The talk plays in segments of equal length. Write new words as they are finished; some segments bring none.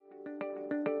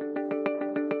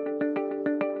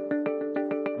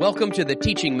Welcome to the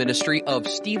teaching ministry of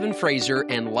Stephen Fraser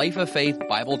and Life of Faith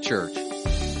Bible Church,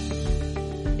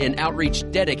 an outreach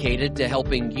dedicated to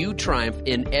helping you triumph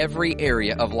in every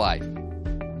area of life.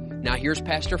 Now here's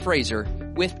Pastor Fraser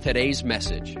with today's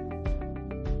message.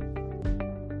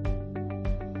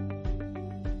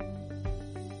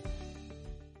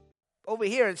 Over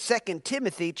here in 2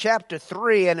 Timothy chapter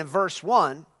 3 and in verse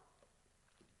 1,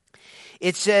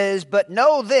 it says, "But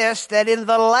know this, that in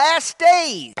the last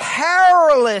days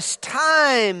perilous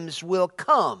times will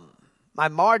come." My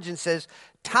margin says,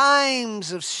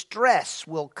 times of stress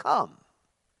will come.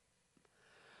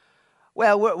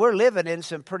 Well, we're living in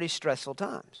some pretty stressful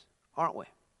times, aren't we?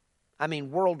 I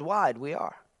mean, worldwide we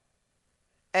are.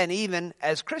 And even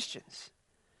as Christians,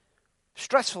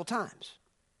 stressful times.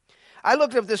 I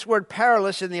looked up this word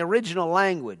perilous in the original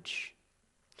language.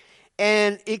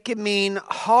 And it can mean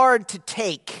hard to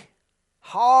take.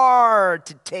 Hard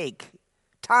to take.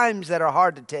 Times that are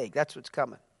hard to take. That's what's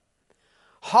coming.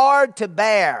 Hard to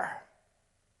bear.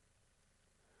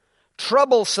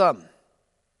 Troublesome.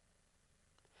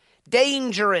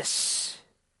 Dangerous.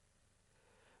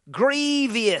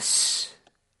 Grievous.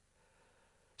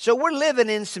 So we're living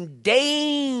in some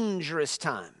dangerous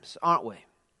times, aren't we?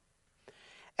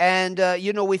 And,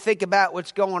 we think about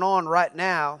what's going on right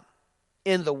now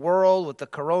in the world with the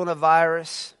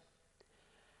coronavirus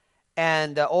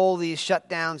and all these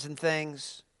shutdowns and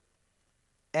things.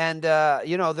 And,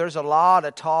 there's a lot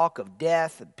of talk of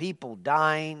death and people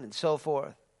dying and so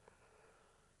forth.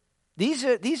 These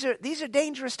are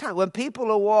dangerous times. When people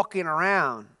are walking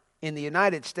around in the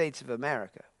United States of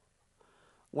America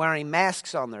wearing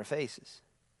masks on their faces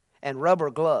and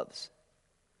rubber gloves.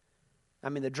 I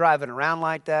mean, they're driving around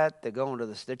like that.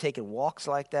 They're taking walks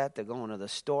like that. They're going to the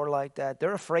store like that.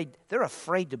 They're afraid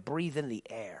to breathe in the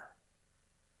air.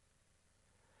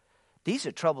 These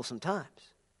are troublesome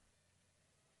times.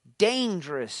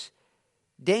 Dangerous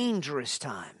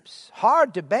times.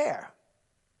 Hard to bear.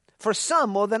 For some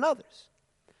more than others.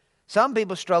 Some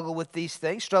people struggle with these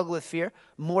things, struggle with fear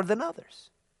more than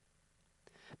others.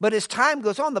 But as time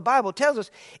goes on, the Bible tells us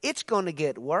it's going to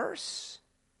get worse.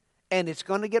 And it's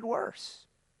going to get worse.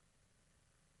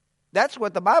 That's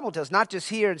what the Bible tells, not just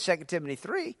here in 2 Timothy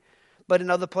 3, but in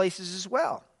other places as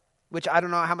well, which I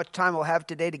don't know how much time we'll have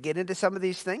today to get into some of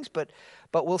these things, but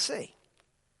we'll see.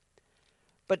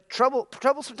 But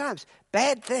troublesome times,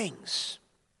 bad things,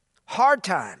 hard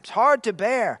times, hard to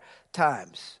bear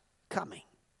times coming.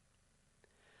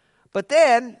 But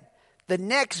then the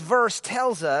next verse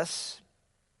tells us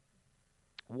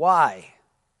why.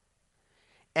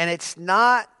 And it's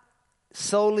not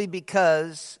solely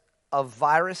because of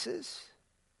viruses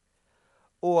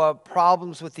or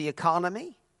problems with the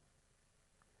economy,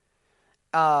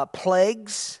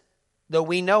 plagues, though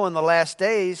we know in the last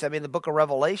days, the book of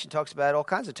Revelation talks about all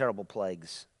kinds of terrible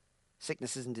plagues,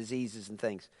 sicknesses and diseases and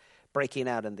things breaking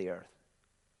out in the earth.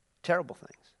 Terrible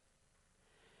things.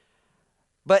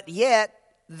 But yet,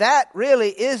 that really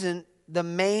isn't the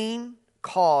main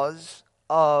cause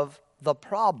of the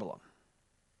problem.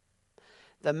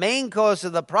 The main cause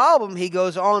of the problem, he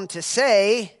goes on to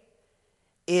say,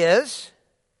 is,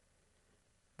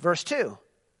 verse 2,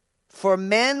 "For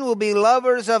men will be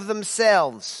lovers of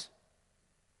themselves."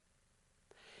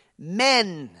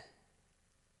 Men,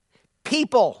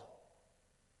 people,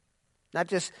 not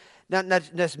just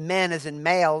men as in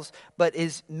males, but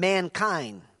is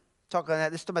mankind. This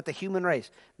is talking about the human race.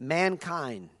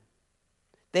 Mankind.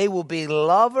 They will be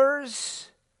lovers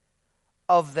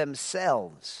of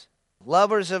themselves.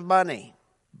 Lovers of money,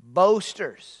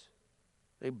 boasters.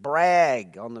 They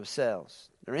brag on themselves.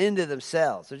 They're into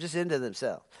themselves. They're just into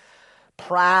themselves.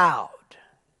 Proud.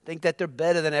 Think that they're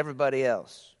better than everybody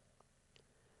else.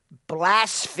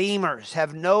 Blasphemers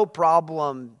have no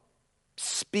problem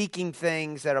speaking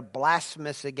things that are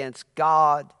blasphemous against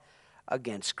God,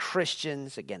 against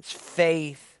Christians, against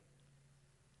faith.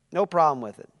 No problem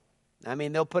with it.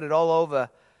 They'll put it all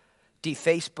over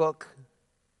Facebook.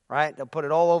 Right? They'll put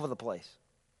it all over the place.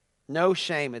 No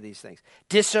shame of these things.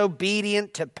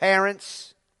 Disobedient to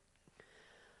parents.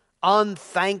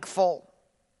 Unthankful.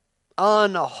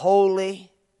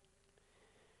 Unholy.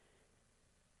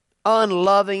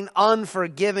 Unloving.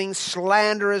 Unforgiving.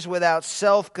 Slanderers without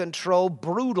self-control.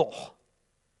 Brutal.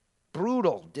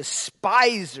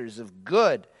 Despisers of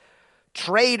good.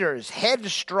 Traitors.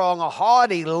 Headstrong.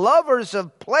 Haughty. Lovers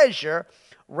of pleasure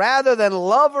rather than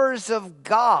lovers of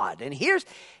God. And here's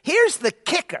the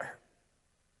kicker.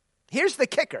 Here's the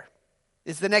kicker,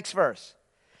 is the next verse.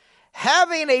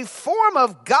 Having a form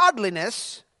of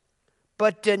godliness,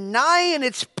 but denying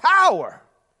its power.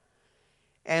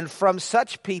 And from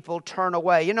such people turn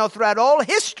away. Throughout all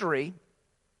history,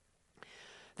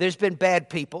 There's been bad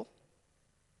people.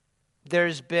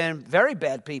 There's been very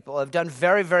bad people who have done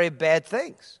very, very bad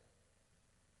things.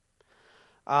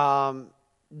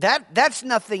 That's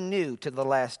nothing new to the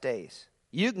last days.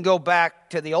 You can go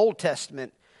back to the Old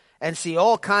Testament and see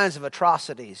all kinds of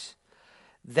atrocities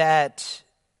that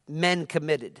men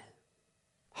committed.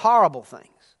 Horrible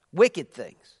things, wicked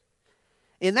things.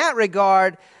 In that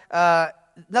regard,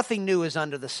 nothing new is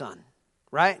under the sun,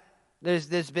 right?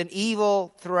 There's been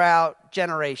evil throughout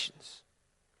generations.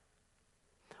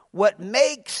 What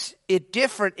makes it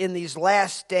different in these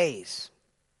last days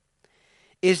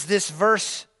is this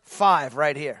verse 5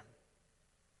 right here.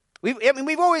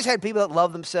 We've always had people that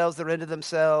love themselves, they're into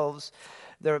themselves,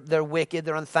 they're wicked,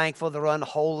 they're unthankful, they're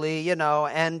unholy,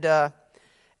 and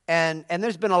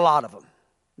there's been a lot of them.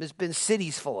 There's been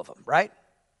cities full of them, right?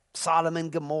 Sodom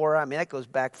and Gomorrah, that goes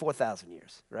back 4,000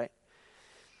 years, right?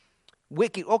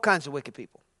 Wicked, all kinds of wicked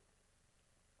people.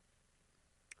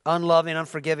 Unloving,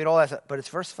 unforgiving, all that stuff. But it's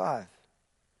verse 5.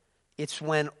 It's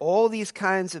when all these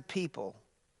kinds of people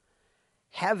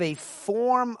have a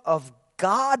form of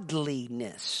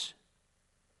godliness.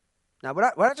 Now,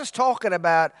 we're not just talking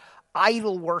about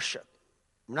idol worship.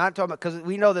 We're not talking about, because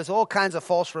we know there's all kinds of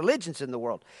false religions in the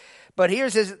world. But here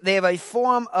it says they have a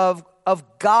form of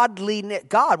godliness.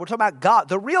 God, we're talking about God,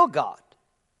 the real God.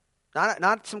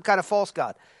 Not some kind of false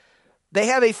God. They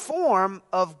have a form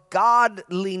of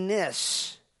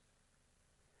godliness,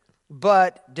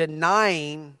 but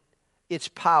denying its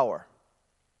power.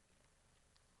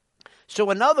 So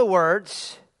in other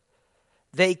words,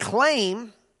 they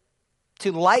claim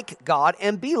to like God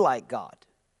and be like God.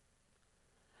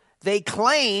 They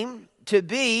claim to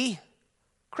be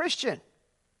Christian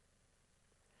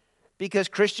because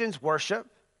Christians worship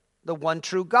the one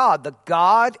true God, the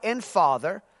God and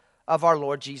Father of our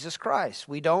Lord Jesus Christ.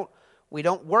 We don't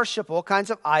worship all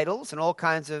kinds of idols and all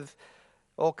kinds of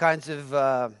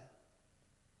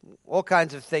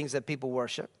things that people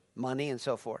worship, money and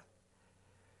so forth.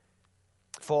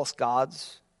 False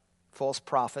gods, false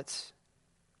prophets.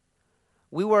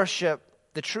 We worship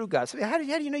the true God. So how do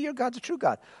you know your God's a true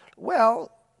God?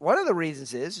 Well, one of the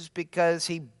reasons is because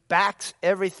he backs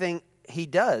everything he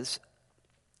does,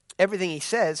 everything he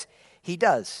says, he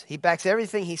does. He backs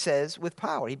everything he says with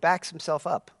power. He backs himself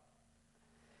up.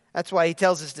 That's why he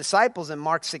tells his disciples in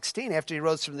Mark 16, after he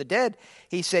rose from the dead,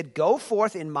 he said, go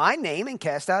forth in my name and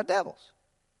cast out devils.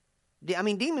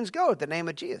 Demons go at the name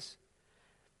of Jesus.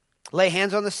 Lay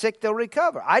hands on the sick, they'll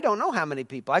recover. I don't know how many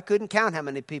people. I couldn't count how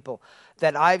many people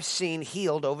that I've seen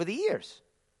healed over the years.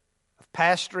 Of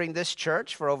pastoring this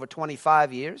church for over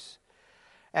 25 years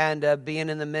and being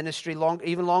in the ministry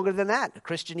even longer than that, a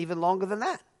Christian even longer than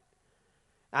that.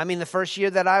 The first year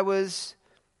that I was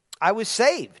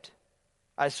saved,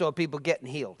 I saw people getting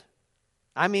healed.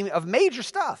 Of major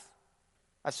stuff.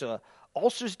 I saw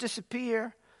ulcers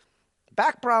disappear,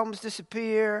 back problems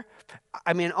disappear.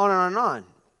 On and on and on.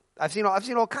 I've seen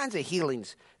all kinds of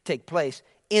healings take place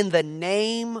in the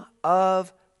name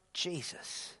of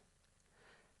Jesus.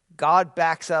 God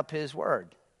backs up his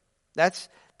word. That's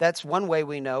one way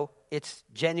we know it's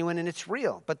genuine and it's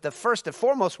real. But the first and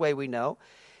foremost way we know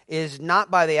is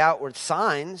not by the outward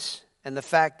signs and the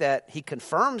fact that he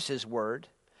confirms his word,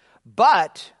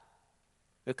 but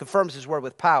it confirms his word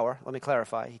with power. Let me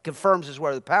clarify. He confirms his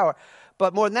word with power.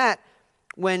 But more than that,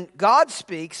 when God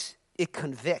speaks, it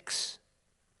convicts.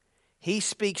 He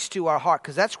speaks to our heart,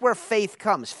 because that's where faith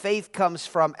comes. Faith comes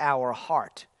from our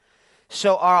heart.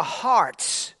 So our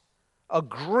hearts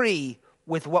agree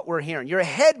with what we're hearing. Your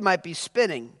head might be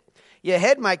spinning. Your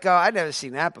head might go, I've never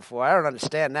seen that before. I don't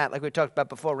understand that. Like we talked about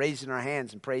before, raising our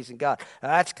hands and praising God.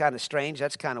 That's kind of strange.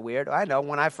 That's kind of weird. I know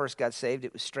when I first got saved,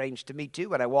 it was strange to me too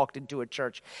when I walked into a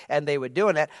church and they were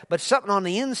doing that. But something on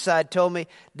the inside told me,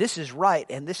 this is right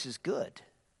and this is good.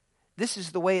 This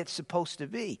is the way it's supposed to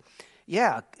be.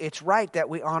 Yeah, it's right that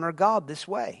we honor God this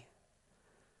way.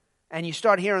 And you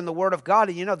start hearing the word of God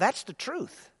and that's the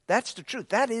truth. That's the truth.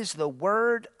 That is the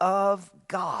word of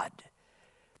God.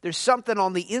 There's something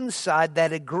on the inside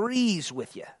that agrees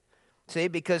with you. See,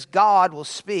 because God will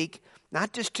speak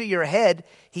not just to your head,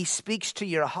 he speaks to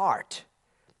your heart.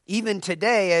 Even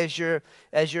today, as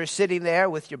you're sitting there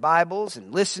with your Bibles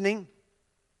and listening,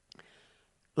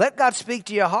 let God speak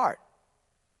to your heart.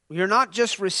 You're not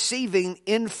just receiving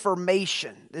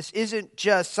information. This isn't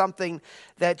just something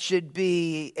that should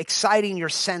be exciting your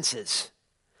senses.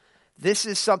 This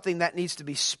is something that needs to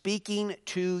be speaking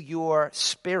to your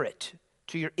spirit,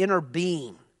 to your inner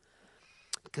being.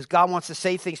 Because God wants to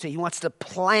say things to you. He wants to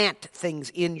plant things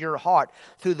in your heart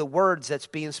through the words that's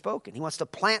being spoken. He wants to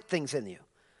plant things in you.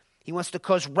 He wants to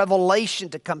cause revelation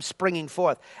to come springing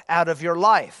forth out of your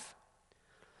life.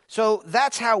 So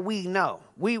that's how we know.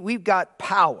 We've got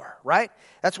power, right?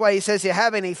 That's why he says you're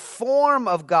having a form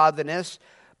of godliness,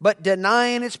 but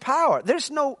denying its power. There's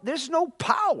no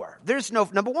power.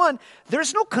 Number one,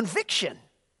 there's no conviction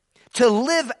to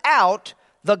live out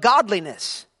the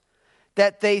godliness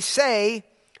that they say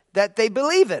that they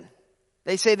believe in.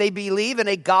 They say they believe in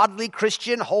a godly,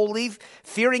 Christian, holy,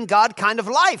 fearing God kind of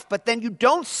life, but then you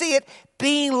don't see it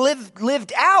being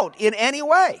lived out in any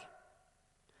way.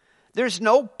 There's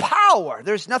no power.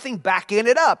 There's nothing backing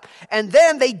it up. And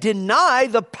then they deny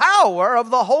the power of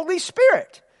the Holy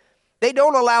Spirit. They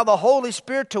don't allow the Holy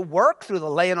Spirit to work through the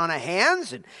laying on of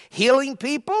hands and healing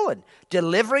people and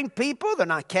delivering people. They're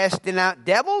not casting out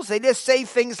devils. They just say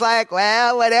things like,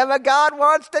 well, whatever God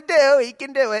wants to do, he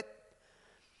can do it.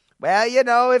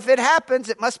 Well, if it happens,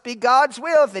 it must be God's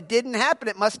will. If it didn't happen,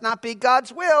 it must not be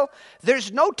God's will.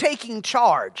 There's no taking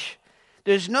charge.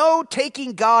 There's no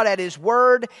taking God at his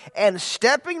word and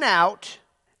stepping out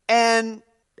and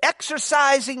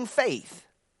exercising faith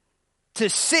to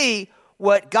see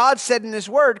what God said in his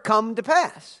word come to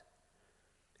pass.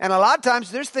 And a lot of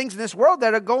times there's things in this world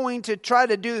that are going to try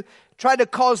to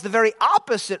cause the very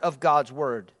opposite of God's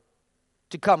word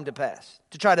to come to pass,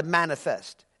 to try to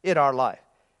manifest in our life.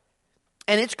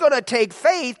 And it's going to take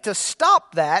faith to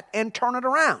stop that and turn it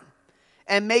around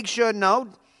and make sure,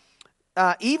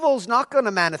 evil's not going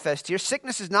to manifest here.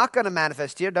 Sickness is not going to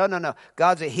manifest here. No.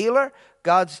 God's a healer.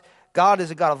 God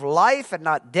is a God of life and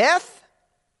not death.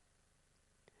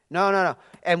 No.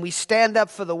 And we stand up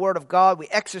for the word of God. We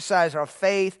exercise our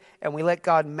faith and we let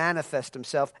God manifest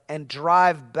himself and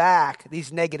drive back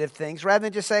these negative things rather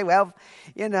than just say, well,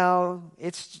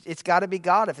 it's got to be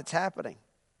God if it's happening.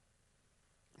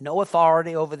 No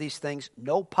authority over these things,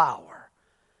 no power.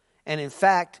 And in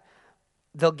fact,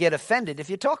 they'll get offended if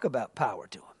you talk about power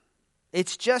to them.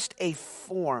 It's just a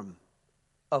form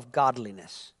of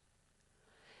godliness.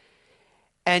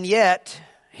 And yet,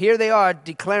 here they are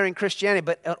declaring Christianity,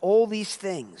 but all these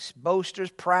things, boasters,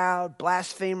 proud,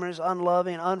 blasphemers,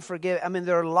 unloving, unforgiving,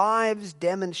 their lives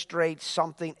demonstrate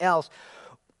something else.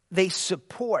 They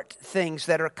support things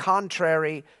that are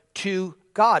contrary to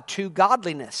God, to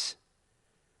godliness.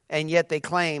 And yet they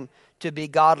claim to be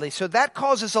godly. So that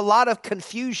causes a lot of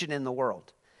confusion in the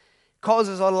world.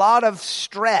 Causes a lot of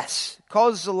stress.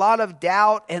 Causes a lot of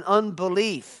doubt and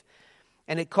unbelief.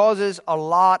 And it causes a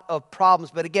lot of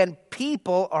problems. But again,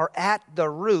 people are at the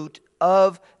root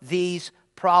of these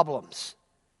problems.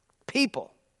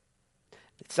 People.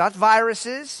 It's not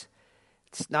viruses.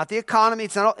 It's not the economy.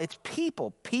 It's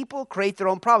people. People create their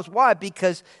own problems. Why?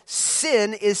 Because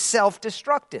sin is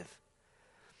self-destructive.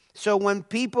 So when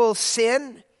people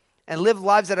sin and live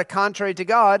lives that are contrary to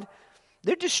God,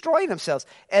 they're destroying themselves.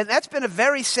 And that's been a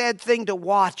very sad thing to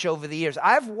watch over the years.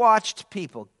 I've watched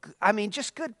people,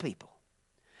 just good people.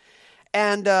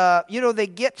 And, they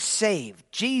get saved.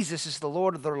 Jesus is the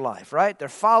Lord of their life, right? They're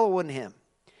following him.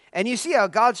 And you see how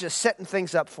God's just setting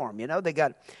things up for them. They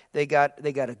got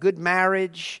a good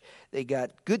marriage. They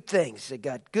got good things. They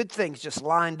got good things just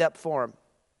lined up for them.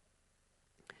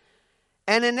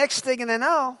 And the next thing they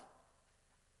know,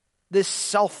 this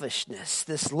selfishness,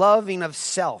 this loving of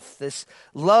self, this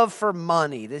love for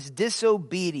money, this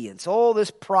disobedience, all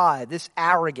this pride, this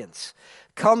arrogance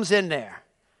comes in there.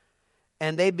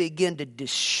 And they begin to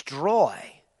destroy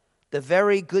the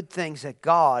very good things that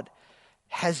God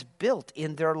has built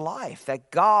in their life,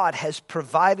 that God has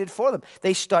provided for them.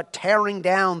 They start tearing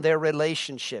down their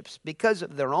relationships because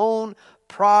of their own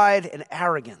pride and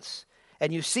arrogance.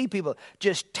 And you see people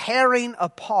just tearing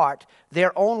apart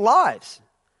their own lives.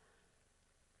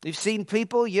 You've seen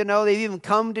people, they've even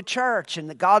come to church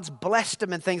and God's blessed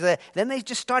them and things like that. Then they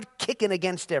just start kicking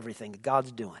against everything that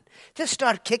God's doing. Just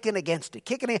start kicking against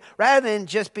it, rather than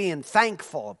just being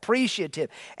thankful,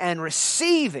 appreciative, and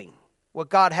receiving what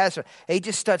God has for them. They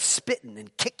just start spitting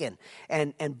and kicking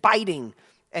and biting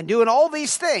and doing all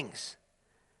these things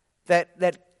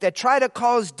that try to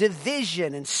cause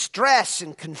division and stress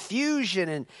and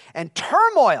confusion and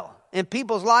turmoil in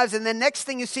people's lives. And then next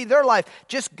thing you see, their life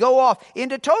just go off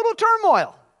into total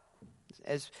turmoil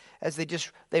as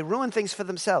they ruin things for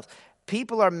themselves.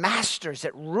 People are masters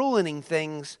at ruining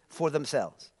things for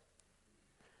themselves.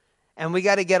 And we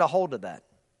got to get a hold of that.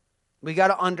 We got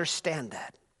to understand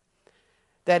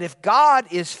that if God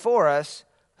is for us,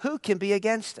 who can be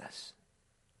against us?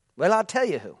 Well, I'll tell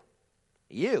you who.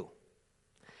 You.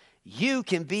 You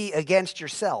can be against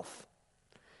yourself.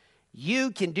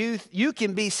 You can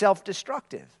be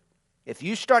self-destructive. If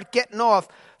you start getting off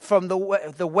from the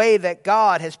way that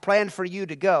God has planned for you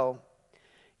to go,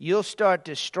 you'll start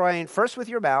destroying, first with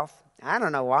your mouth. I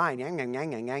don't know why.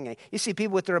 You see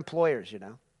people with their employers,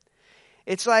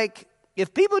 It's like if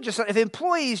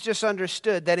employees just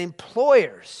understood that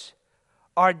employers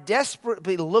are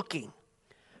desperately looking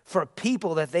for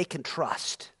people that they can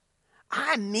trust.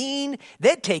 I mean,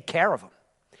 they'd take care of them.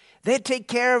 They'd take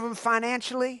care of them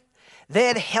financially.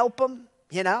 They'd help them,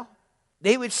 you know.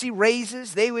 They would see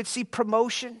raises. They would see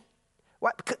promotion.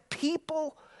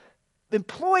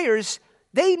 Employers,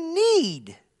 they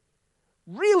need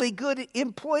really good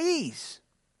employees.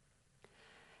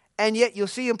 And yet you'll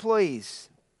see employees.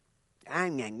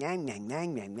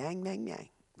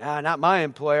 No, not my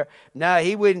employer. No,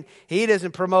 he wouldn't. He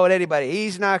doesn't promote anybody.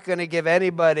 He's not going to give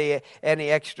anybody any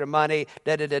extra money.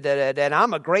 And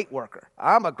I'm a great worker.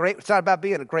 It's not about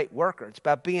being a great worker. It's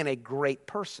about being a great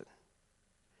person.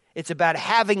 It's about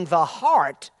having the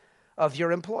heart of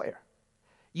your employer.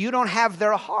 You don't have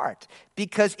their heart,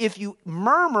 because if you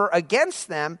murmur against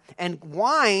them and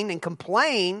whine and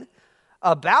complain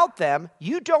about them,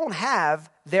 you don't have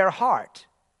their heart.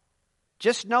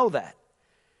 Just know that.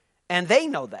 And they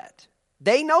know that.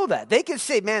 They know that. They can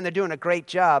say, man, they're doing a great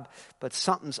job, but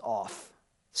something's off.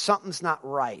 Something's not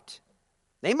right.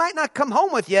 They might not come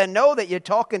home with you and know that you're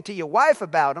talking to your wife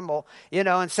about them, or,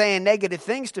 and saying negative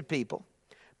things to people.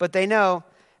 But they know,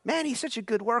 man, he's such a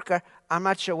good worker. I'm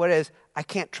not sure what it is. I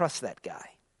can't trust that guy.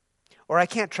 Or I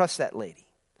can't trust that lady.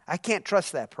 I can't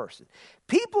trust that person.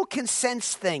 People can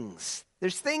sense things.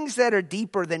 There's things that are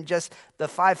deeper than just the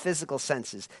 5 physical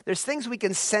senses. There's things we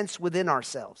can sense within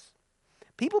ourselves.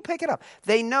 People pick it up.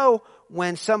 They know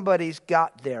when somebody's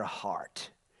got their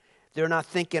heart. They're not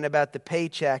thinking about the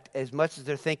paycheck as much as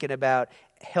they're thinking about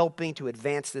helping to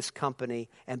advance this company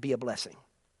and be a blessing.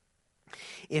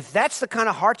 If that's the kind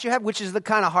of heart you have, which is the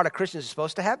kind of heart a Christian is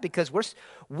supposed to have, because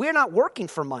we're not working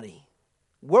for money.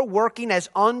 We're working as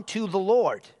unto the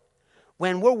Lord.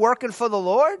 When we're working for the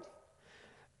Lord,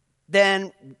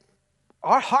 then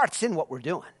our heart's in what we're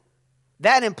doing.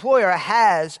 That employer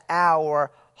has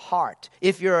our heart.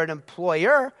 If you're an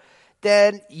employer,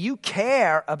 then you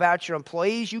care about your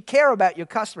employees. You care about your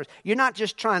customers. You're not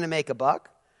just trying to make a buck.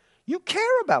 You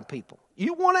care about people.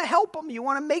 You want to help them. You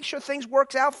want to make sure things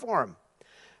works out for them.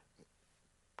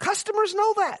 Customers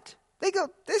know that. They go,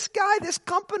 this guy, this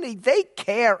company, they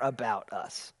care about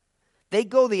us. They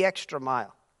go the extra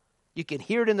mile. You can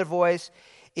hear it in their voice.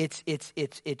 It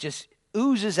just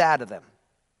oozes out of them.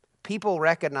 People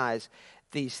recognize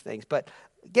these things. But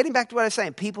getting back to what I was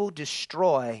saying, people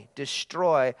destroy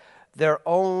their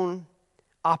own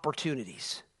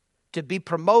opportunities to be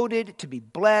promoted, to be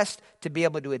blessed, to be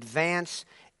able to advance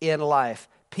in life.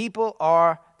 People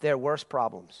are their worst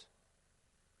problems.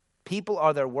 People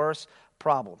are their worst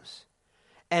problems.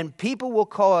 And people will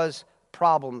cause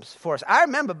problems for us. I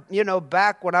remember,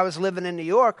 back when I was living in New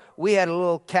York, we had a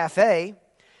little cafe.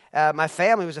 My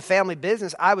family was a family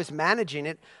business. I was managing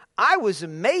it. I was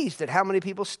amazed at how many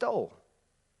people stole.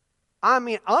 I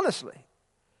mean, honestly.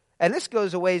 And this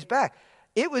goes a ways back.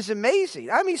 It was amazing.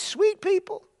 I mean, sweet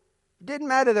people. Didn't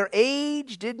matter their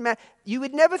age. Didn't matter. You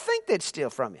would never think they'd steal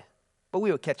from you. But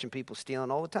we were catching people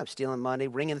stealing all the time, stealing money,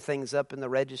 ringing things up in the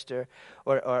register,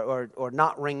 or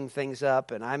not ringing things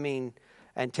up, and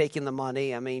taking the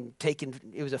money.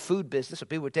 It was a food business, so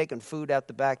people were taking food out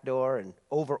the back door and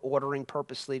over-ordering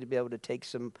purposely to be able to take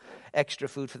some extra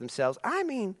food for themselves.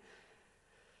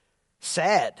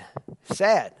 Sad.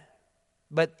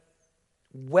 But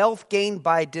wealth gained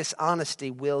by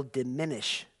dishonesty will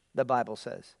diminish, the Bible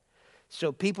says.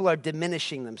 So people are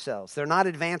diminishing themselves. They're not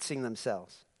advancing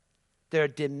themselves. They're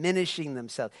diminishing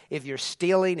themselves. If you're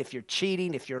stealing, if you're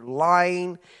cheating, if you're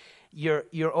lying, you're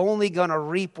only going to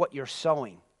reap what you're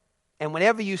sowing. And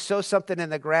whenever you sow something in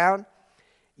the ground,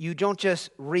 you don't just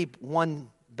reap one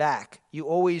back. You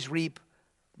always reap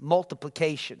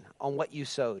multiplication on what you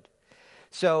sowed.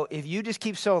 So if you just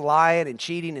keep sowing lying and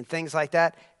cheating and things like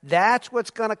that, that's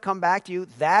what's going to come back to you.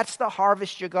 That's the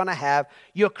harvest you're going to have.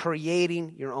 You're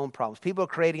creating your own problems. People are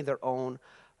creating their own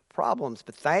problems.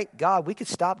 But thank God we could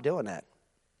stop doing that.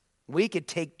 We could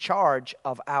take charge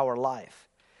of our life.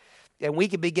 And we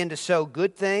can begin to sow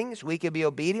good things. We can be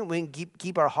obedient. We can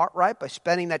keep our heart right by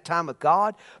spending that time with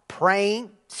God,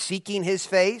 praying, seeking His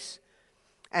face.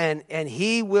 And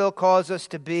He will cause us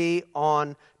to be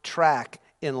on track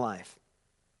in life.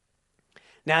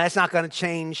 Now, that's not going to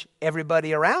change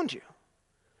everybody around you.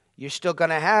 You're still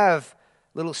going to have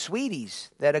little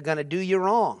sweeties that are going to do you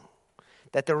wrong,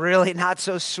 that they're really not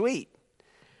so sweet.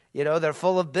 They're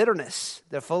full of bitterness.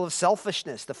 They're full of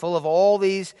selfishness. They're full of all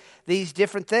these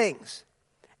different things.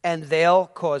 And they'll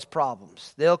cause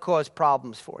problems. They'll cause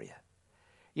problems for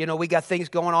you. We got things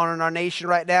going on in our nation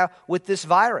right now with this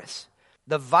virus.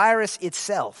 The virus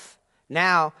itself.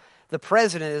 Now, the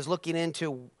president is looking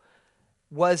into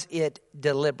was it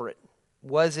deliberate?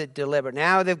 Was it deliberate?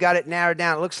 Now they've got it narrowed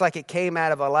down. It looks like it came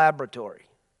out of a laboratory,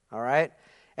 all right?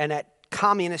 And that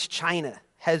communist China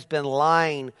has been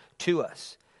lying to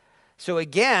us. So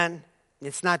again,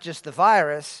 it's not just the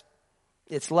virus.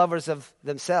 It's lovers of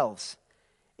themselves.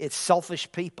 It's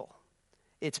selfish people.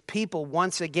 It's people,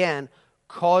 once again,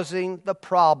 causing the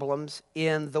problems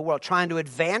in the world, trying to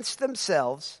advance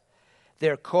themselves.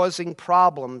 They're causing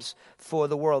problems for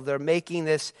the world. They're making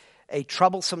this a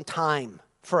troublesome time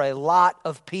for a lot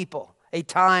of people, a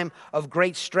time of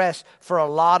great stress for a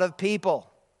lot of people.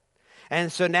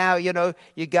 And so now,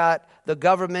 you got the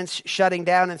governments shutting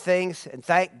down and things, and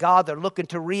thank God they're looking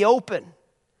to reopen.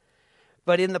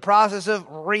 But in the process of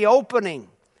reopening,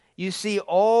 you see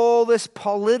all this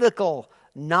political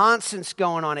nonsense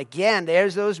going on. Again,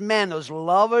 there's those men, those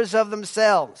lovers of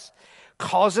themselves,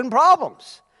 causing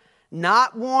problems.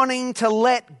 Not wanting to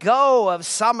let go of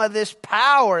some of this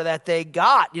power that they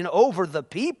got, over the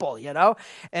people,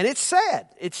 And it's sad.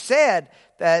 It's sad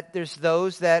that there's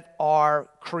those that are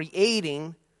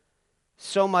creating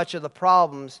so much of the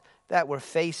problems that we're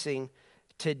facing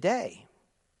today.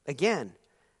 Again,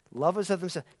 lovers of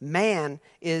themselves. Man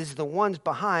is the ones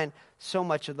behind so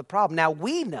much of the problem. Now,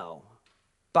 we know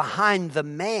behind the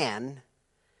man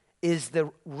is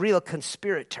the real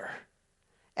conspirator.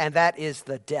 And that is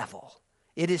the devil.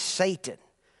 It is Satan.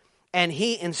 And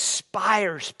he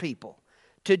inspires people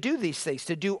to do these things,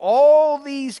 to do all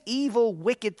these evil,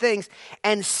 wicked things.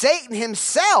 And Satan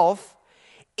himself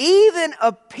even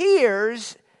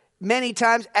appears many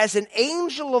times as an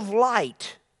angel of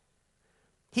light.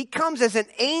 He comes as an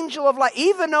angel of light,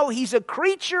 even though he's a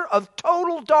creature of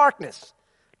total darkness.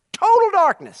 Total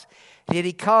darkness. Yet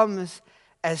he comes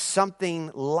as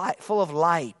something light, full of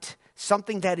light.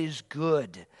 Something that is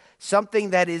good,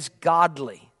 something that is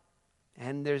godly.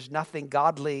 And there's nothing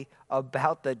godly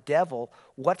about the devil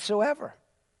whatsoever.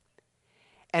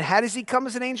 And how does he come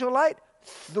as an angel of light?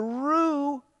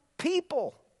 Through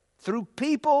people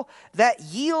that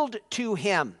yield to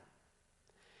him.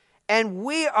 And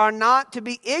we are not to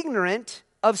be ignorant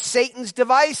of Satan's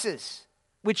devices,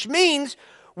 which means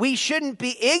we shouldn't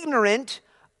be ignorant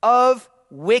of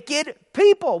wicked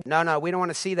people. No, we don't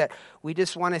want to see that. We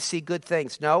just want to see good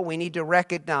things. No, we need to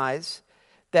recognize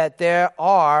that there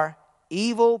are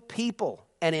evil people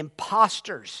and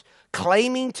imposters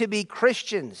claiming to be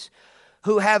Christians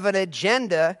who have an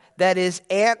agenda that is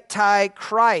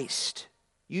anti-Christ.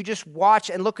 You just watch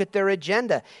and look at their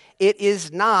agenda. It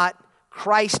is not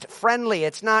Christ-friendly.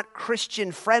 It's not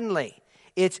Christian-friendly.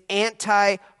 It's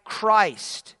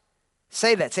anti-Christ.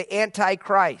 Say that. Say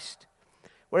anti-Christ.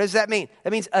 What does that mean?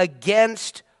 That means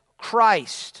against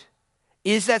Christ.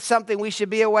 Is that something we should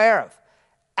be aware of?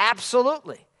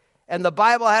 Absolutely. And the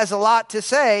Bible has a lot to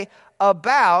say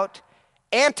about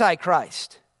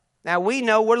Antichrist. Now, we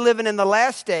know we're living in the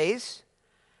last days,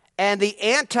 and the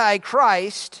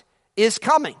Antichrist is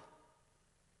coming.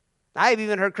 I've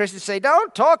even heard Christians say,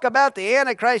 don't talk about the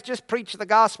Antichrist, just preach the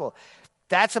gospel.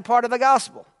 That's a part of the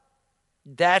gospel.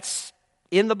 That's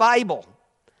in the Bible.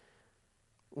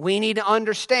 We need to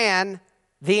understand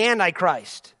the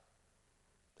Antichrist.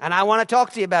 And I want to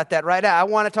talk to you about that right now. I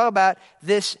want to talk about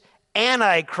this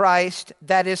Antichrist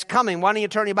that is coming. Why don't you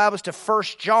turn your Bibles to 1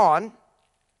 John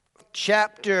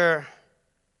chapter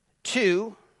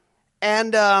 2.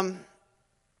 And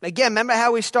again, remember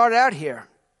how we started out here.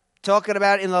 Talking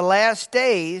about in the last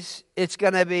days, it's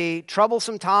going to be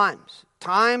troublesome times.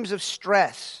 Times of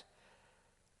stress.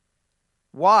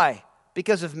 Why?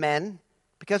 Because of men.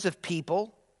 Because of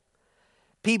people.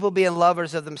 People being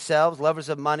lovers of themselves, lovers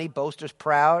of money, boasters,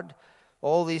 proud,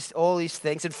 all these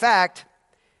things. In fact,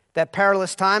 that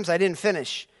perilous times, I didn't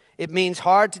finish. It means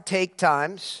hard to take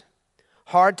times,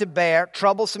 hard to bear,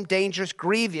 troublesome, dangerous,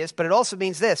 grievous, but it also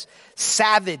means this,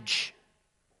 savage.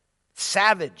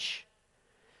 Savage.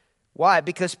 Why?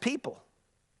 Because people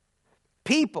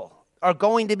are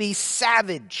going to be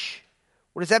savage.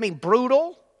 What does that mean?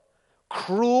 Brutal,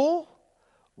 cruel,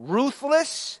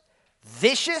 ruthless,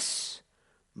 vicious,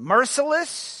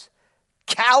 merciless,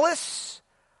 callous,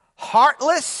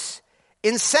 heartless,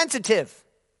 insensitive.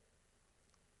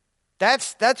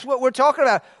 That's what we're talking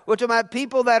about. We're talking about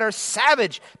people that are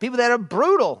savage, people that are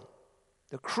brutal.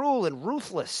 They're cruel and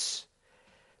ruthless,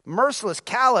 merciless,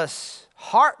 callous,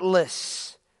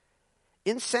 heartless,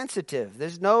 insensitive.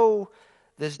 There's no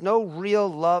real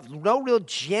love, no real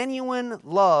genuine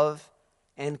love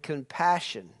and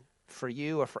compassion for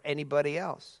you or for anybody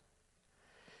else.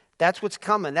 That's what's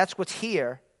coming. That's what's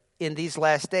here in these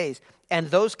last days.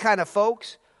 And those kind of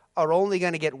folks are only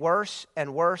going to get worse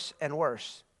and worse and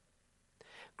worse.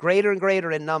 Greater and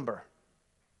greater in number.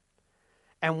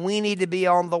 And we need to be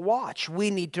on the watch.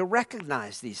 We need to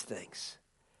recognize these things.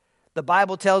 The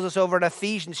Bible tells us over in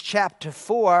Ephesians chapter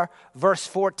 4, verse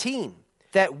 14,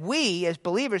 that we as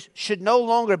believers should no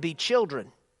longer be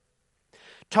children,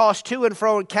 tossed to and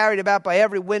fro and carried about by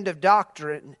every wind of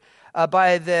doctrine,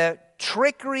 by the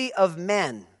trickery of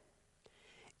men,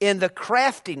 in the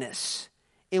craftiness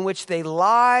in which they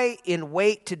lie in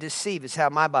wait to deceive, is how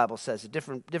my Bible says it.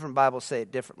 Different Bibles say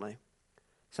it differently.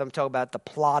 Some talk about the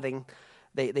plotting.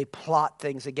 They plot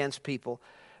things against people.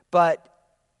 But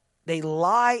they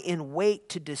lie in wait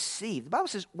to deceive. The Bible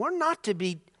says we're not to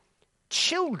be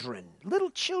children,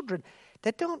 little children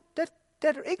that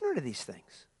are ignorant of these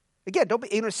things. Again, don't be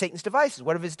ignorant of Satan's devices.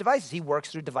 What are his devices? He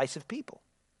works through divisive people.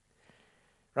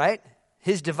 Right?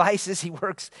 His devices,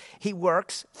 he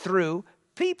works through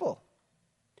people.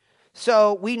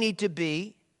 So we need to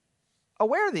be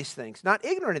aware of these things, not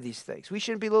ignorant of these things. We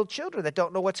shouldn't be little children that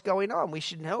don't know what's going on. We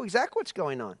should know exactly what's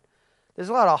going on. There's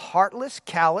a lot of heartless,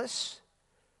 callous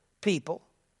people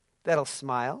that'll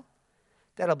smile,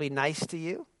 that'll be nice to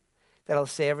you, that'll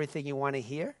say everything you want to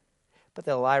hear, but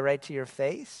they'll lie right to your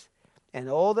face. And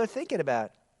all they're thinking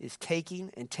about is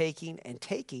taking and taking and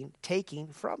taking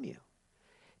from you.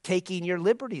 Taking your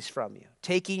liberties from you,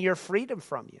 taking your freedom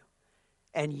from you.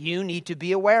 And you need to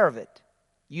be aware of it.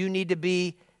 You need to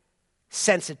be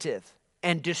sensitive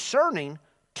and discerning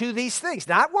to these things.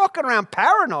 Not walking around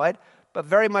paranoid, but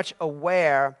very much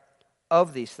aware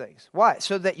of these things. Why?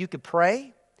 So that you could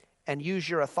pray and use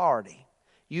your authority.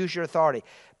 Use your authority.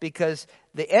 Because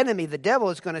the enemy, the devil,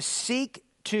 is going to seek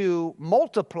to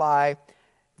multiply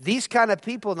these kind of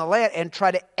people in the land and try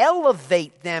to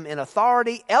elevate them in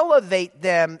authority, elevate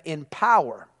them in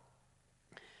power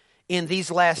in these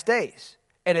last days.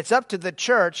 And it's up to the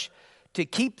church to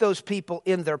keep those people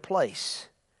in their place,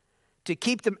 to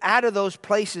keep them out of those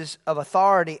places of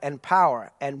authority and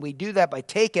power. And we do that by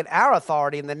taking our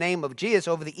authority in the name of Jesus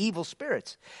over the evil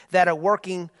spirits that are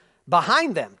working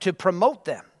behind them to promote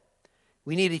them.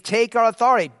 We need to take our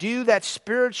authority, do that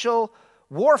spiritual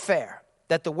warfare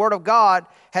that the Word of God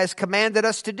has commanded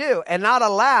us to do, and not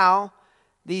allow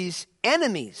these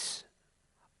enemies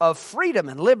of freedom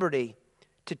and liberty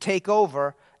to take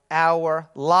over our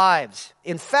lives.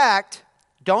 In fact,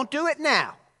 don't do it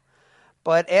now,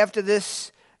 but after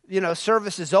this,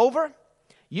 service is over,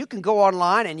 you can go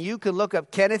online and you can look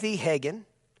up Kenneth E. Hagin,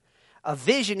 a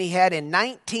vision he had in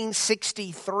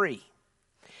 1963.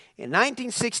 In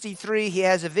 1963, he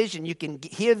has a vision. You can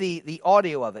hear the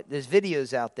audio of it. There's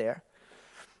videos out there.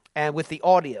 And with the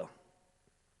audio,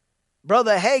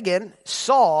 Brother Hagin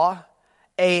saw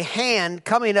a hand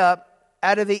coming up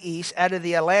out of the east, out of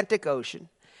the Atlantic Ocean,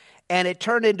 and it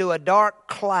turned into a dark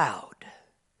cloud.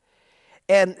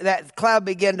 And that cloud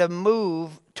began to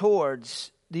move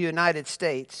towards the United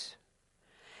States.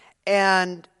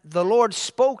 And the Lord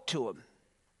spoke to him,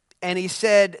 and he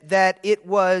said that it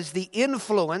was the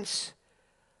influence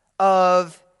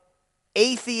of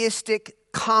atheistic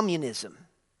communism.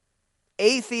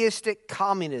 Atheistic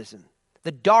communism,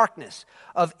 the darkness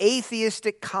of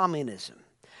atheistic communism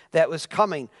that was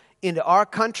coming into our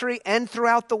country and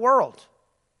throughout the world.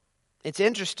 It's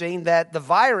interesting that the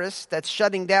virus that's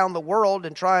shutting down the world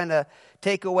and trying to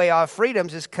take away our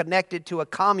freedoms is connected to a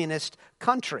communist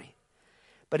country.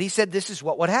 But he said this is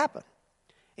what would happen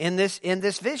in this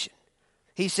vision.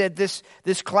 He said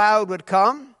this cloud would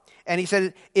come, and he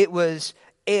said it was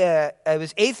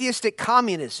atheistic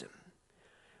communism.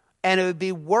 And it would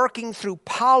be working through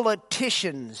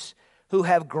politicians who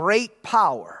have great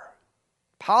power.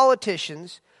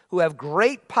 Politicians who have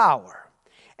great power.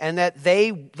 And that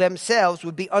they themselves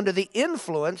would be under the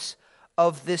influence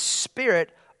of this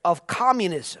spirit of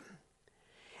communism.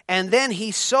 And then he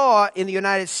saw in the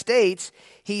United States,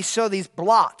 he saw these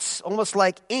blots, almost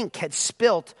like ink had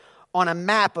spilt on a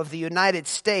map of the United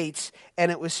States.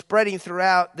 And it was spreading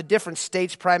throughout the different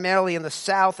states, primarily in the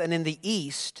South and in the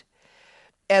East.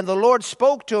 And the Lord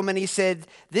spoke to him and he said,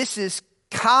 this is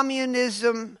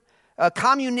communism,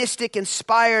 communistic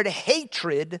inspired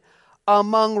hatred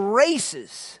among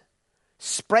races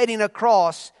spreading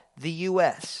across the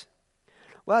U.S.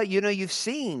 Well, you've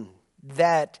seen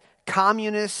that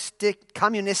communistic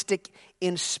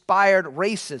inspired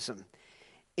racism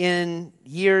in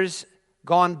years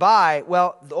gone by.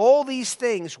 Well, all these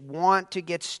things want to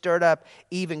get stirred up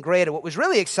even greater. What was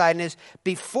really exciting is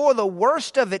before the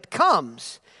worst of it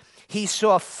comes, he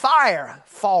saw fire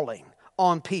falling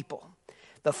on people.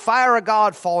 The fire of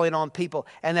God falling on people,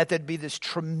 and that there'd be this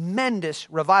tremendous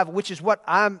revival, which is what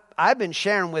I've been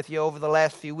sharing with you over the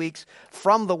last few weeks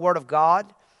from the Word of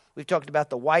God. We've talked about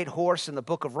the white horse in the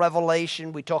book of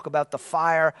Revelation. We talk about the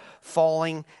fire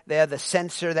falling there, the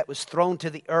censer that was thrown to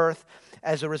the earth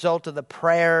as a result of the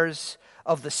prayers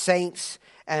of the saints.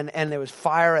 And there was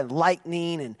fire and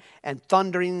lightning and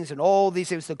thunderings and all these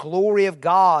things. The glory of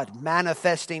God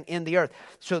manifesting in the earth.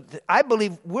 So I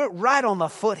believe we're right on the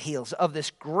foothills of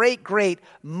this great, great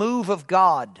move of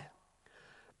God.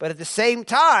 But at the same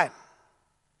time,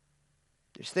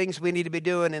 there's things we need to be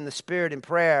doing in the spirit and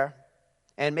prayer.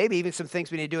 And maybe even some things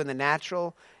we need to do in the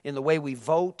natural, in the way we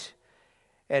vote,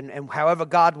 and however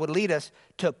God would lead us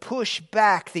to push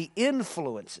back the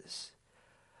influences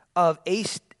of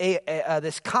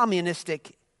this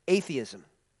communistic atheism.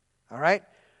 All right?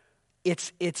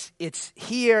 It's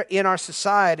here in our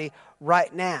society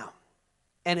right now.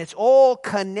 And it's all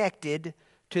connected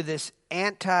to this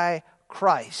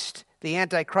Antichrist, the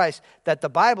Antichrist that the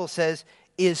Bible says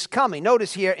is coming.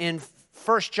 Notice here in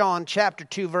 1 John chapter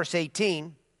 2, verse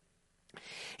 18,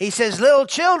 he says, little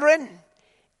children,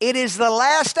 it is the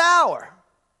last hour.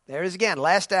 There it is again,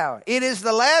 last hour. It is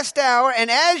the last hour, and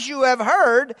as you have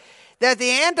heard that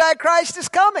the Antichrist is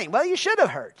coming. Well, you should have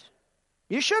heard.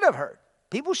 You should have heard.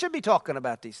 People should be talking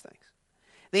about these things.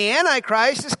 The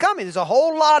Antichrist is coming. There's a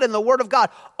whole lot in the Word of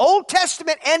God, Old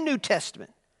Testament and New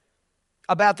Testament,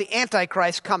 about the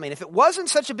Antichrist coming. If it wasn't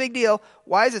such a big deal,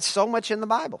 why is it so much in the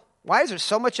Bible? Why is there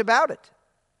so much about it?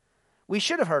 We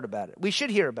should have heard about it. We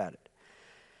should hear about it.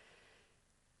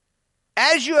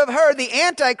 As you have heard, the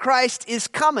Antichrist is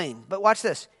coming. But watch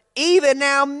this. Even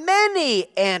now many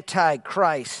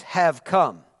Antichrists have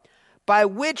come, by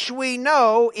which we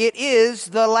know it is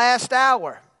the last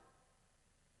hour.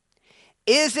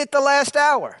 Is it the last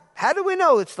hour? How do we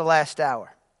know it's the last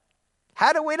hour?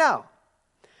 How do we know?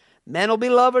 Men will be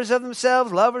lovers of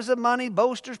themselves, lovers of money,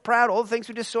 boasters, proud, all the things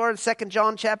we just saw in 2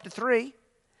 John chapter 3.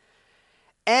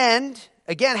 And,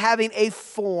 again, having a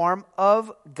form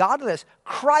of godliness.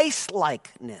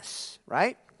 Christ-likeness,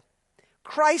 right?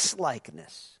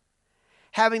 Christ-likeness.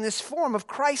 Having this form of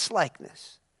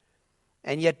Christ-likeness.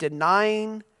 And yet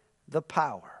denying the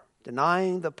power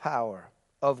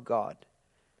of God.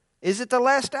 Is it the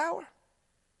last hour?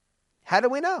 How do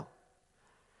we know?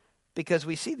 Because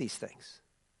we see these things.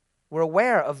 We're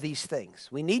aware of these things.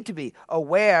 We need to be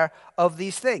aware of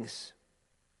these things.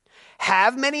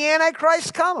 Have many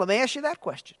antichrists come? Let me ask you that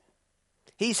question.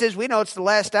 He says we know it's the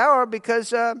last hour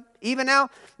because even now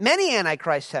many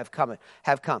antichrists have come.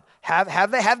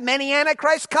 Have many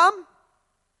antichrists come?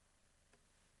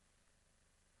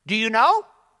 Do you know?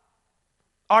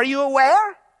 Are you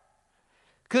aware?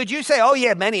 Could you say, oh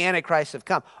yeah, many antichrists have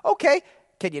come? Okay,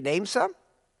 can you name some?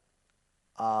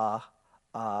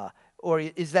 Or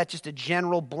is that just a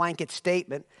general blanket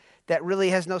statement that really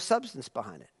has no substance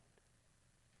behind it?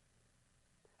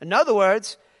 In other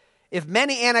words, if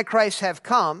many antichrists have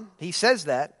come, he says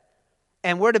that,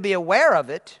 and we're to be aware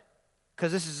of it,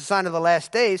 because this is a sign of the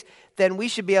last days, then we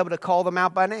should be able to call them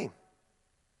out by name.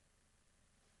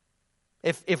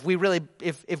 If we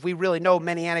really know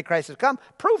many antichrists have come,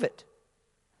 prove it.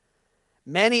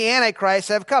 Many antichrists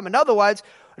have come. In other words,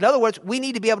 we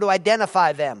need to be able to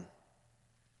identify them.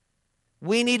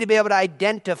 We need to be able to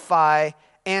identify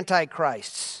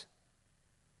antichrists.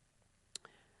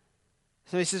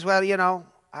 So he says, well,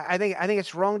 I think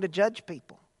it's wrong to judge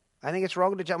people. I think it's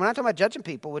wrong to judge. We're not talking about judging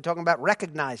people. We're talking about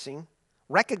recognizing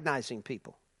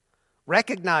people.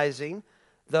 Recognizing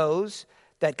those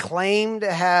that claim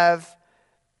to have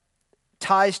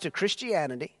ties to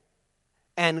Christianity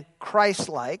and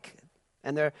Christ-like,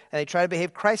 and they try to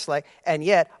behave Christ-like, and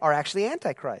yet are actually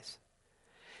antichrists.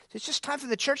 So it's just time for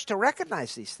the church to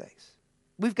recognize these things.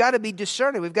 We've got to be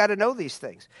discerning. We've got to know these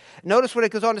things. Notice what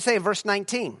it goes on to say in verse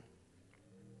 19.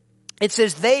 It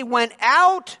says, they went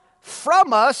out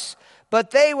from us, but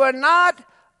they were not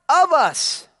of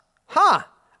us.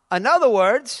 In other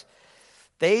words,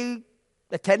 they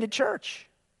attended church.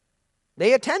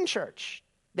 They attend church.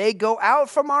 They go out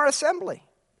from our assembly.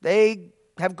 They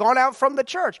have gone out from the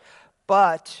church.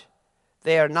 But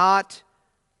they're not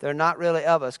really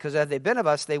of us, because had they been of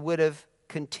us, they would have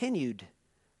continued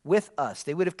with us.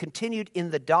 They would have continued in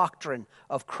the doctrine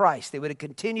of Christ. They would have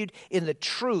continued in the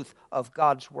truth of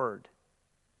God's word.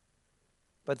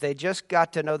 But they just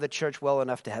got to know the church well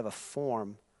enough to have a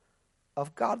form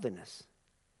of godliness.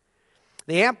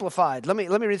 The Amplified, let me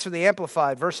read from the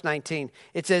Amplified, verse 19.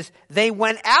 It says, they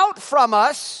went out from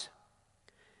us,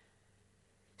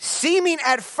 seeming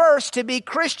at first to be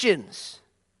Christians,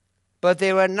 but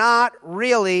they were not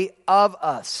really of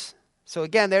us. So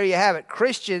again, there you have it.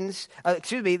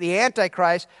 The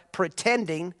Antichrist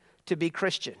pretending to be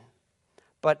Christian.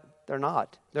 But they're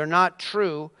not. They're not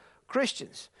true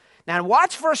Christians. Now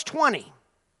watch verse 20.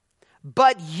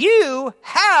 but you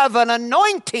have an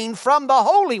anointing from the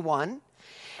Holy One,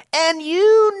 and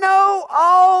you know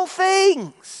all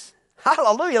things.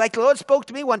 Hallelujah. Like the Lord spoke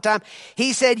to me one time.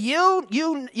 He said, you'll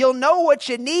know what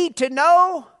you need to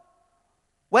know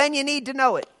when you need to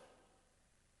know it.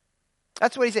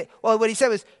 That's what he said. Well, what he said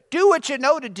was, do what you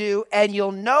know to do, and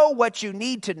you'll know what you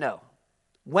need to know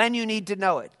when you need to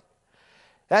know it.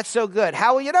 That's so good.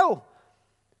 How will you know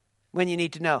when you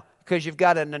need to know? Because you've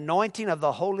got an anointing of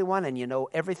the Holy One, and you know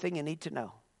everything you need to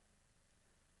know.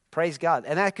 Praise God.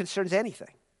 And that concerns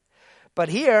anything. But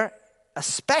here,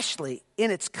 especially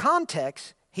in its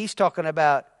context, he's talking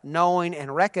about knowing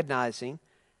and recognizing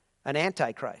an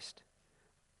Antichrist.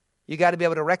 You got to be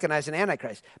able to recognize an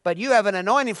Antichrist. But you have an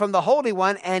anointing from the Holy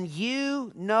One, and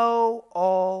you know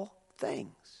all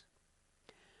things.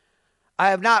 I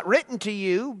have not written to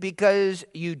you because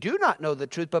you do not know the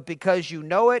truth, but because you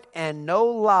know it, and no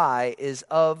lie is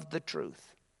of the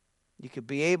truth. You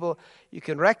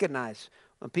can recognize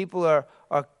when people are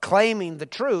claiming the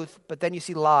truth, but then you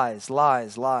see lies.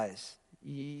 Then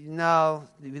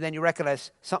you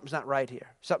recognize something's not right here.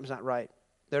 Something's not right.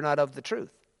 They're not of the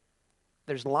truth.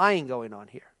 There's lying going on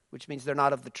here, which means they're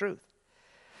not of the truth.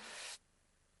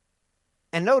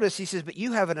 And notice he says, but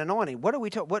you have an anointing. What are we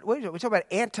talking about? We talk about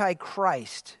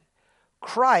Antichrist.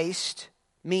 Christ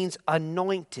means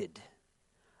anointed.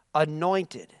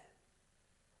 Anointed.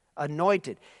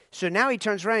 Anointed. So now he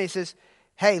turns around and he says,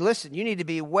 hey, listen, you need to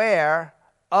be aware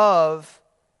of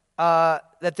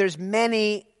that there's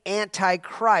many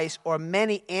Antichrist or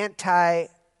many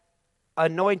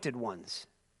anti-anointed ones.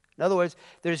 In other words,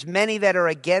 there's many that are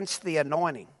against the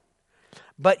anointing.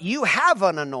 But you have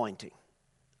an anointing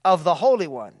of the Holy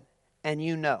One, and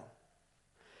you know.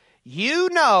 You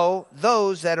know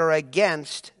those that are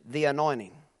against the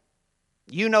anointing.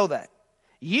 You know that.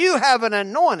 You have an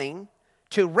anointing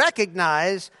to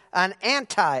recognize an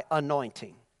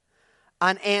anti-anointing,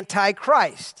 an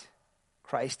antichrist.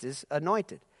 Christ is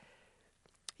anointed.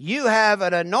 You have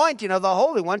an anointing of the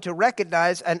Holy One to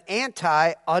recognize an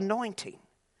anti-anointing.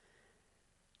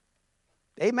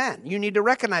 Amen. You need to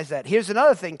recognize that. Here's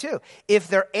another thing too. If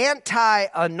they're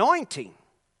anti-anointing,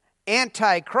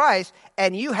 anti-Christ,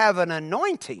 and you have an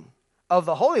anointing of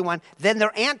the Holy One, then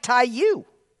they're anti-you.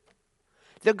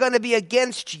 They're going to be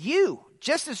against you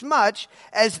just as much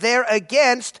as they're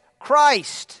against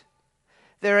Christ.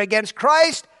 They're against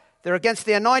Christ. They're against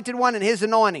the anointed one and his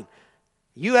anointing.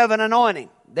 You have an anointing.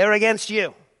 They're against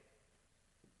you.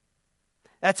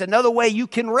 That's another way you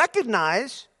can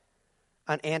recognize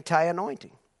an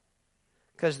anti-anointing,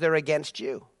 because they're against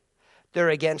you. They're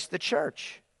against the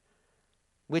church,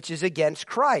 which is against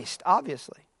Christ,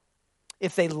 obviously.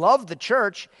 If they love the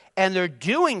church and they're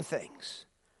doing things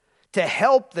to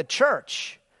help the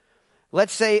church,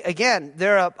 let's say, again,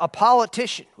 they're a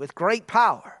politician with great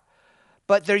power,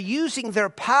 but they're using their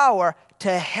power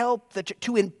to help,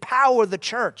 to empower the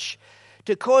church,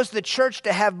 to cause the church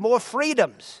to have more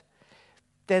freedoms,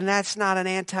 then that's not an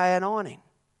anti-anointing.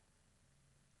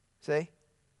 See?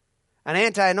 An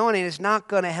anti-anointing is not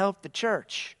going to help the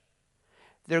church.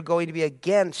 They're going to be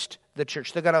against the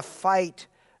church. They're going to fight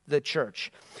the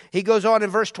church. He goes on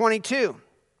in verse 22.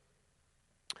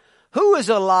 Who is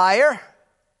a liar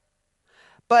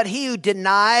but he who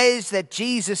denies that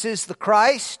Jesus is the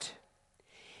Christ?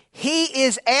 He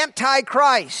is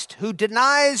Antichrist, who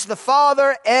denies the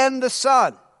Father and the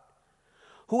Son.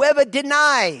 Whoever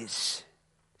denies,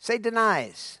 say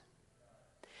denies.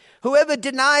 Whoever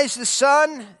denies the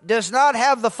Son does not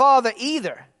have the Father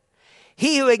either.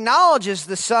 He who acknowledges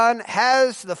the Son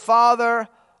has the Father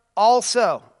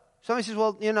also. Somebody says,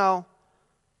 well,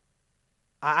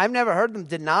 I've never heard them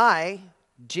deny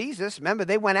Jesus. Remember,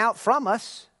 they went out from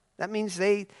us. That means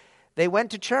they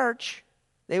went to church.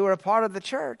 They were a part of the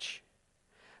church.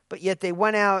 But yet they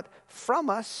went out from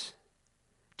us,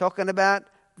 talking about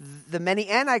the many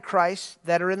antichrists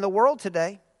that are in the world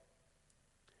today.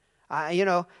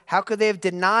 How could they have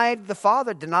denied the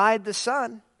Father, denied the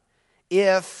Son,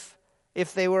 if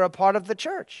they were a part of the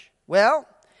church? Well,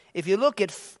 if you look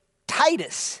at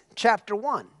Titus chapter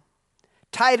 1,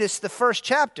 Titus, the first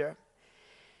chapter,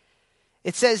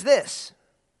 it says this: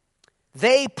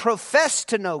 they profess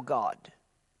to know God,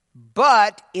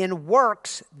 but in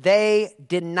works they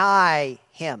deny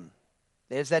him.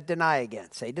 There's that deny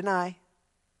again. Say deny.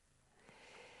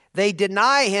 They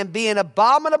deny him, being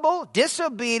abominable,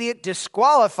 disobedient,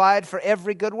 disqualified for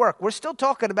every good work. We're still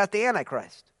talking about the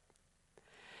Antichrist.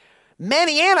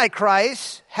 Many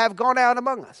Antichrists have gone out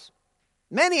among us.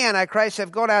 Many Antichrists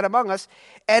have gone out among us.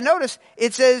 And notice,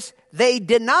 it says they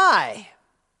deny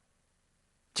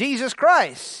Jesus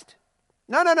Christ.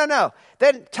 No.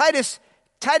 Then Titus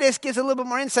Titus gives a little bit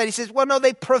more insight. He says, well, no,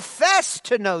 they profess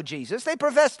to know Jesus. They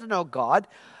profess to know God.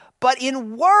 But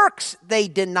in works, they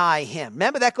deny him.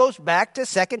 Remember, that goes back to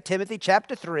 2 Timothy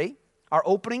chapter 3, our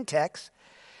opening text,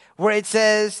 where it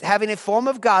says, having a form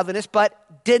of godliness,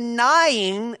 but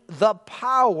denying the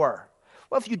power.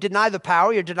 Well, if you deny the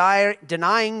power, you're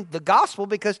denying the gospel,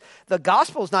 because the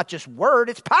gospel is not just word,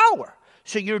 it's power.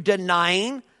 So you're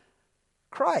denying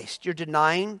Christ. You're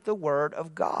denying the word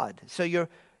of God. So you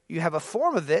have a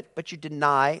form of it, but you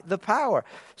deny the power.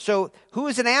 So who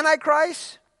is an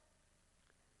antichrist?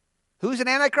 Who's an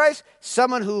antichrist?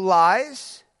 Someone who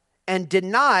lies and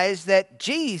denies that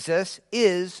Jesus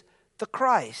is the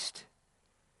Christ.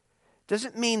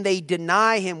 Doesn't mean they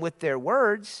deny him with their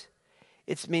words.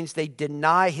 It means they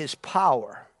deny his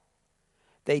power.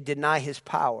 They deny his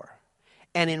power.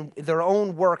 And in their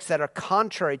own works that are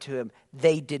contrary to him,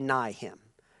 they deny him.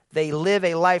 They live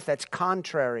a life that's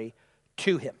contrary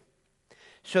to him.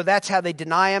 So that's how they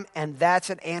deny him, and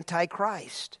that's an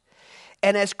antichrist.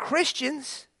 And as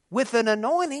Christians with an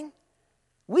anointing,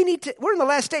 we're in the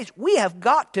last days. We have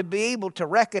got to be able to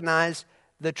recognize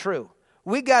the true.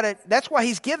 That's why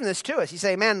he's given this to us. He's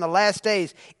saying, man, in the last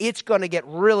days, it's going to get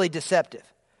really deceptive.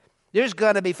 There's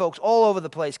going to be folks all over the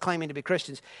place claiming to be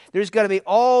Christians. There's going to be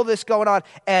all this going on,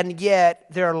 and yet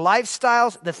their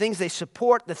lifestyles, the things they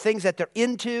support, the things that they're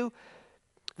into,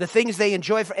 the things they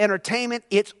enjoy for entertainment,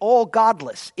 it's all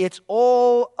godless. It's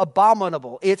all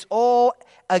abominable. It's all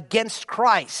against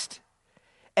Christ.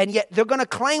 And yet they're going to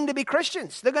claim to be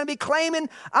Christians. They're going to be claiming,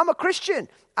 I'm a Christian.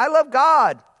 I love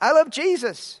God. I love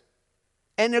Jesus.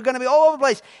 And they're going to be all over the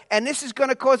place. And this is going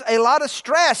to cause a lot of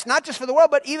stress, not just for the world,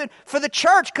 but even for the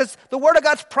church, because the Word of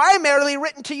God's primarily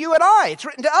written to you and I. It's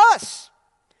written to us.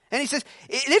 And he says,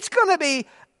 there's going to be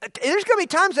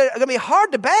times that are going to be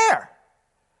hard to bear,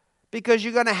 because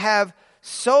you're going to have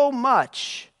so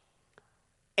much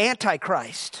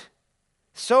antichrist,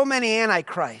 so many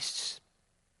antichrists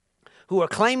who are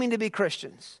claiming to be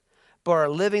Christians, but are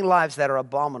living lives that are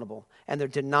abominable, and they're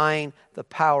denying the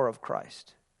power of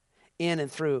Christ in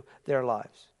and through their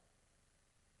lives.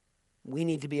 We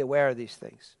need to be aware of these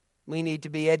things. We need to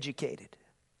be educated.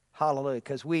 Hallelujah,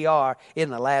 because we are in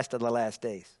the last of the last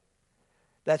days.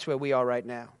 That's where we are right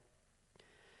now.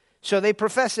 So they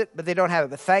profess it, but they don't have it.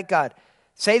 But thank God.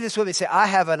 Say this with me. Say, I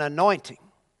have an anointing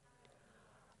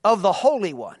of the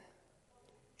Holy One,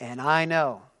 and I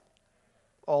know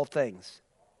all things.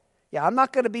 Yeah, I'm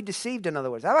not going to be deceived, in other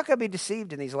words. I'm not going to be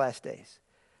deceived in these last days.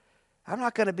 I'm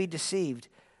not going to be deceived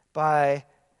by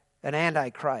an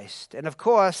antichrist. And of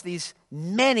course, these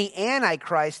many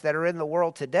antichrists that are in the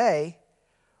world today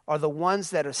are the ones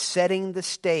that are setting the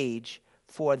stage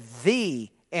for the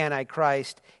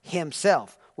Antichrist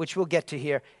himself, which we'll get to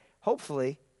here,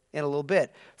 hopefully, in a little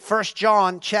bit. 1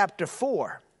 John chapter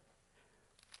 4.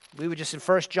 We were just in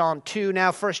 1 John 2,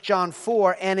 now 1 John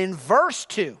 4, and in verse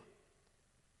 2,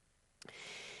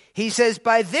 he says,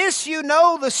 by this you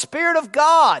know the Spirit of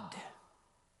God.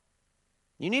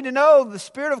 You need to know the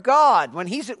Spirit of God when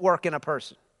he's at work in a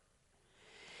person.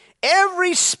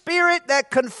 Every spirit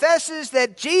that confesses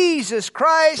that Jesus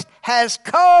Christ has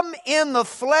come in the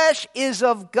flesh is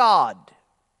of God.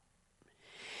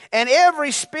 And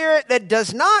every spirit that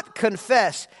does not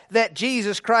confess that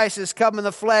Jesus Christ has come in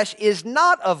the flesh is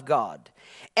not of God.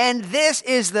 And this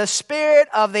is the spirit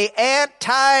of the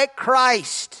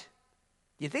Antichrist.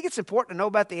 Do you think it's important to know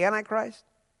about the Antichrist?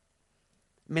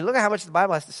 I mean, look at how much the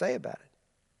Bible has to say about it.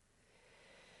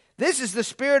 This is the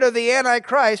spirit of the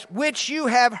Antichrist, which you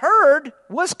have heard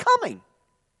was coming.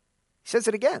 He says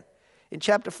it again in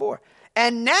chapter 4.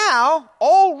 And now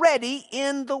already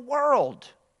in the world.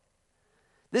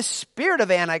 This spirit of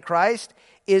Antichrist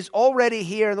is already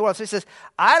here in the world. So he says,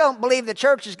 I don't believe the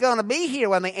church is going to be here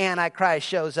when the Antichrist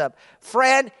shows up.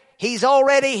 Friend, he's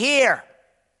already here.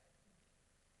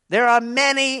 There are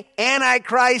many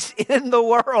Antichrists in the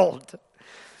world.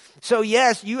 So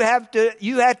yes, you have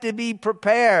to be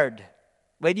prepared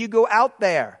when you go out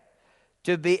there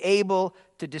to be able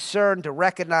to discern, to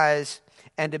recognize,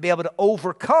 and to be able to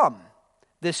overcome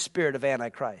this spirit of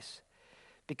Antichrist.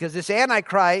 Because this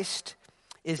Antichrist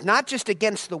is not just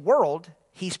against the world,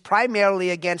 he's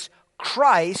primarily against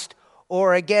Christ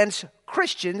or against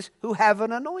Christians who have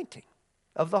an anointing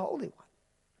of the Holy One.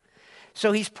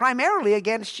 So he's primarily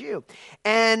against you.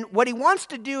 And what he wants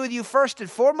to do with you first and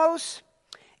foremost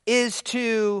is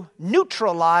to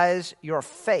neutralize your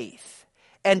faith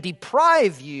and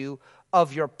deprive you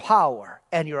of your power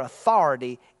and your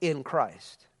authority in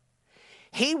Christ.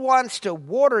 He wants to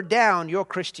water down your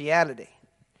Christianity.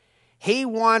 He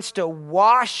wants to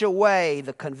wash away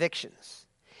the convictions.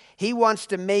 He wants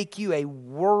to make you a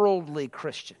worldly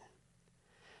Christian.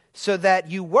 so that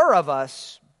you were of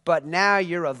us, but now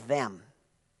you're of them.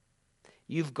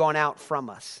 You've gone out from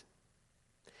us.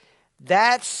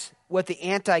 That's what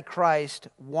the Antichrist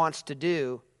wants to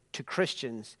do to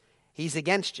Christians. He's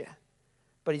against you,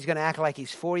 but he's going to act like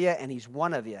he's for you and he's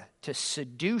one of you to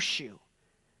seduce you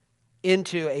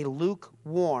into a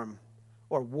lukewarm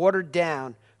or watered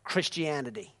down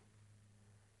Christianity.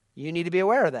 You need to be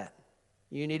aware of that.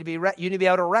 You need to be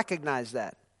able to recognize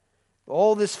that.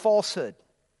 All this falsehood,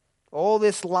 all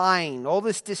this lying, all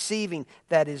this deceiving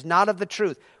that is not of the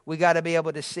truth, we got to be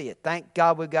able to see it. Thank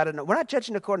God we've got to know. We're not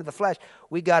judging according to the flesh.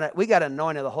 We got to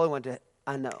anoint the Holy One to,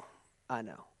 I know. I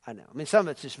mean, some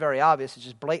of it's just very obvious. It's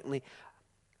just blatantly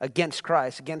against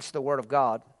Christ, against the Word of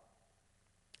God,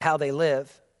 how they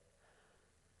live.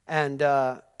 And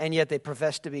yet they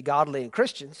profess to be godly and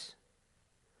Christians.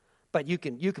 But you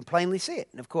can plainly see it.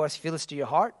 And of course, if you listen to your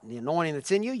heart and the anointing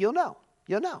that's in you, you'll know.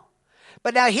 You'll know.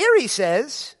 But now here he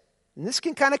says, and this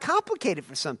can kind of complicate it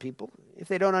for some people if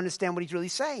they don't understand what he's really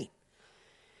saying.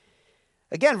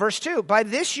 Again, verse 2, by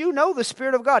this you know the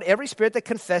Spirit of God. Every spirit that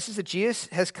confesses that Jesus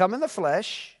has come in the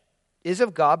flesh is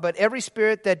of God, but every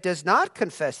spirit that does not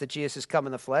confess that Jesus has come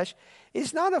in the flesh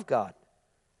is not of God.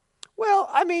 Well,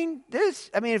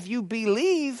 if you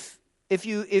believe, if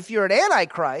you're an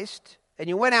Antichrist and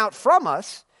you went out from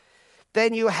us,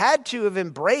 then you had to have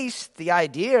embraced the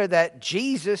idea that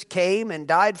Jesus came and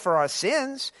died for our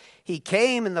sins. He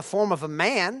came in the form of a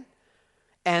man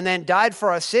and then died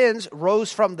for our sins,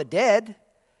 rose from the dead.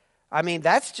 I mean,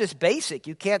 that's just basic.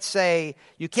 You can't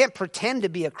pretend to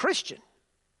be a Christian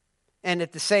and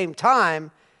at the same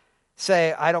time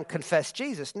say, I don't confess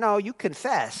Jesus. No, you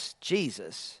confess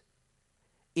Jesus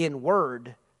in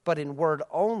word, but in word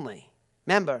only.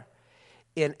 Remember,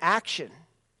 in action,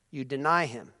 you deny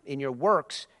him. In your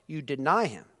works, you deny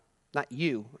him. Not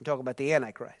you. I'm talking about the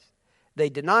Antichrist. They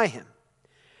deny him.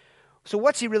 So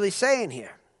what's he really saying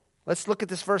here? Let's look at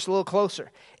this verse a little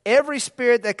closer. Every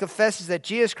spirit that confesses that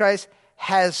Jesus Christ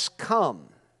has come.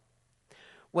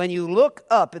 When you look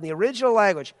up in the original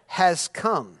language, has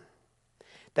come.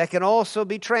 That can also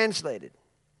be translated.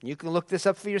 You can look this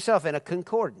up for yourself in a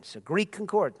concordance, a Greek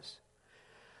concordance.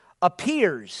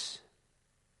 Appears.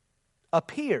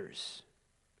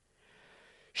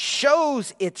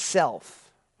 Shows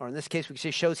itself. Or in this case, we can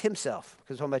say shows himself,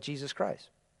 because we're talking about Jesus Christ.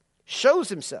 Shows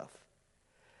himself.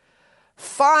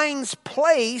 Finds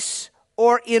place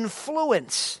or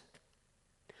influence.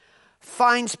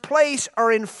 Finds place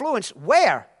or influence.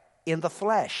 Where? In the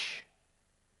flesh.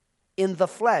 In the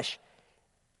flesh.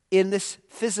 In this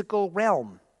physical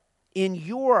realm. In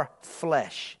your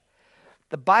flesh.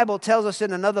 The Bible tells us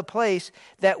in another place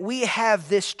that we have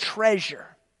this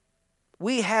treasure.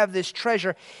 We have this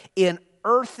treasure in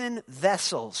earthen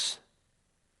vessels.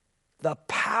 The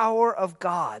power of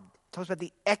God. It talks about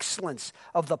the excellence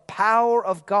of the power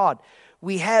of God.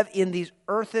 We have in these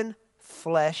earthen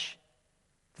flesh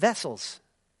vessels.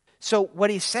 So what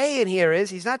he's saying here is,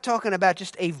 he's not talking about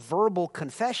just a verbal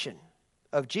confession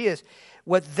of Jesus.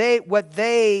 What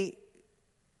they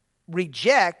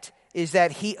reject is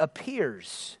that he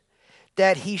appears,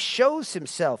 that he shows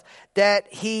himself, that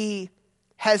he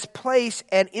has place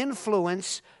and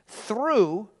influence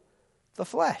through the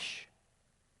flesh.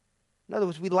 In other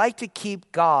words, we like to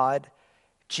keep God,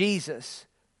 Jesus,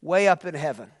 way up in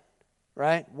heaven,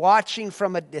 right? Watching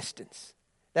from a distance.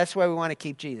 That's why we want to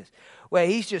keep Jesus. Where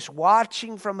he's just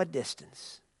watching from a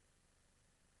distance.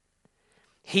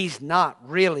 He's not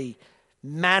really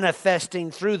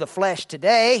manifesting through the flesh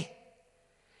today.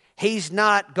 He's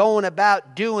not going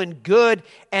about doing good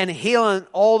and healing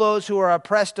all those who are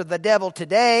oppressed of the devil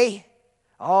today.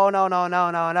 Oh,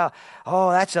 no.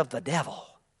 Oh, that's of the devil.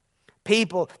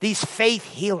 People, these faith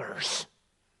healers,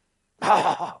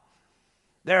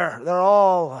 they're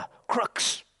all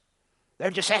crooks. They're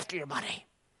just after your money.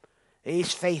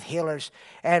 These faith healers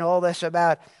and all this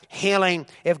about healing.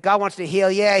 If God wants to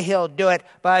heal, yeah, he'll do it.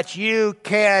 But you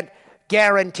can't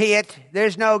guarantee it.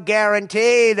 There's no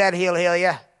guarantee that he'll heal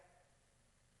you.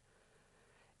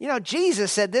 You know,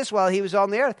 Jesus said this while he was on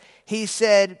the earth. He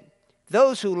said,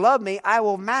 those who love me, I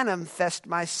will manifest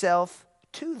myself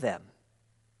to them.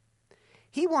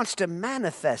 He wants to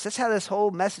manifest. That's how this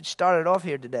whole message started off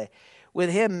here today. With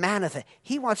him manifest.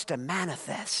 He wants to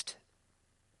manifest.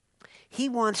 He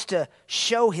wants to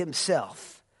show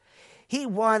himself. He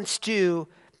wants to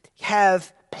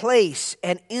have place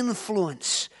and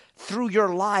influence through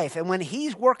your life. And when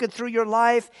he's working through your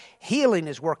life, healing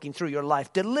is working through your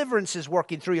life. Deliverance is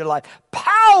working through your life.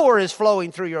 Power is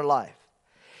flowing through your life.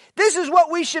 This is what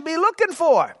we should be looking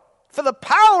for the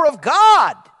power of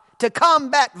God to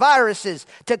combat viruses,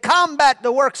 to combat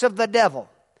the works of the devil.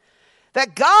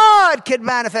 That God can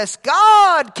manifest,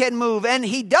 God can move, and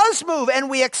He does move, and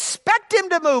we expect Him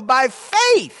to move by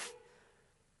faith.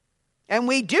 And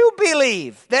we do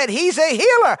believe that He's a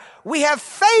healer. We have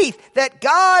faith that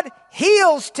God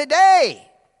heals today.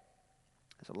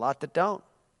 There's a lot that don't.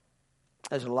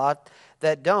 There's a lot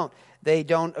that don't. They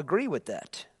don't agree with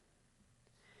that.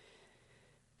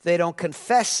 They don't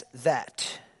confess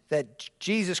that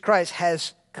Jesus Christ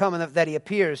has come and that He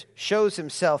appears, shows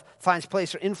Himself, finds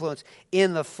place or influence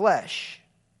in the flesh.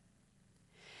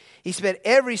 He said,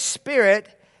 every spirit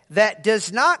that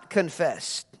does not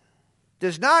confess.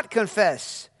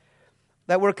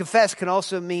 That word confess can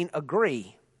also mean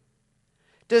agree.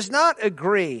 Does not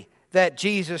agree that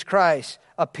Jesus Christ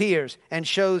appears and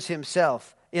shows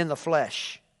Himself in the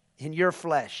flesh, in your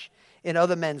flesh, in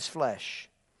other men's flesh,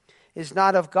 is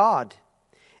not of God.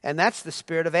 And that's the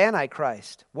spirit of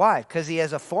Antichrist. Why? Because he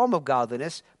has a form of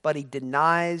godliness, but he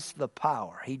denies the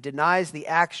power. He denies the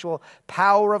actual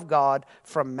power of God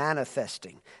from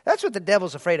manifesting. That's what the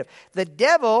devil's afraid of. The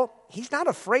devil, he's not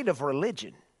afraid of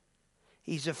religion.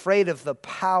 He's afraid of the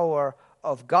power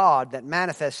of God that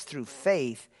manifests through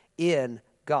faith in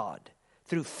God,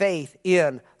 through faith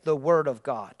in the Word of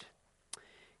God.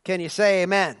 Can you say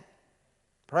amen?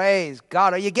 Praise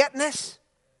God. Are you getting this?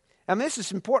 I mean, this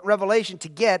is important revelation to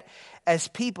get as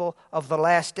people of the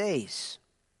last days.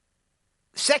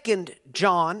 2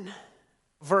 John,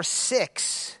 verse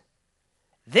 6.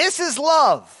 This is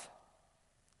love,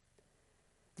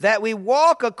 that we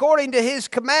walk according to His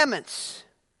commandments.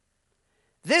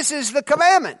 This is the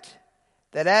commandment,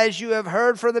 that as you have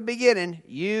heard from the beginning,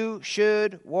 you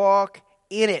should walk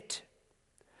in it.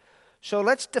 So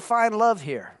let's define love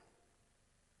here.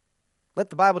 Let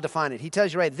the Bible define it. He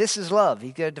tells you, right, this is love.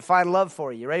 He's going to define love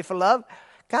for you. You ready for love?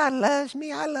 God loves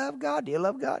me. I love God. Do you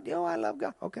love God? You know, I love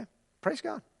God. Okay. Praise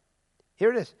God.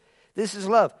 Here it is. This is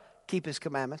love. Keep His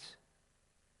commandments.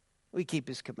 We keep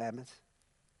His commandments.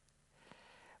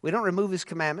 We don't remove His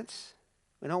commandments.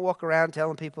 We don't walk around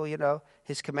telling people, you know,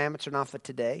 His commandments are not for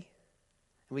today.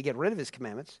 And we get rid of His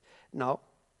commandments. No,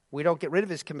 we don't get rid of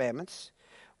His commandments.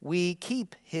 We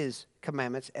keep His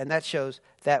commandments, and that shows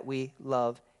that we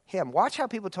love Him. Watch how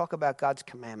people talk about God's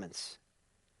commandments.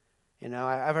 You know,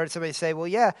 I've heard somebody say, well,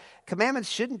 yeah, commandments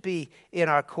shouldn't be in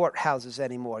our courthouses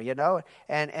anymore, you know.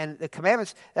 And the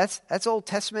commandments, that's Old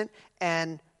Testament,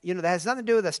 and, you know, that has nothing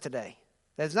to do with us today.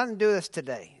 That has nothing to do with us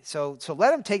today. So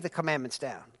let them take the commandments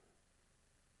down.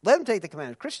 Let them take the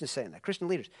commandments. Christians saying that, Christian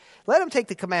leaders. Let them take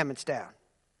the commandments down.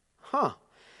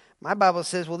 My Bible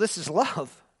says, well, this is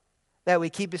love, that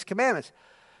we keep His commandments.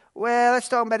 Well, let's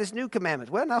talk about His new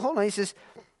commandments. Well, now, hold on. He says,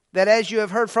 that as you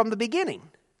have heard from the beginning,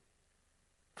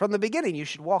 you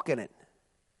should walk in it.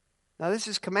 Now, this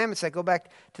is commandments that go back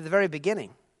to the very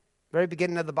beginning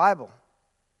of the Bible.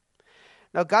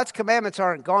 Now, God's commandments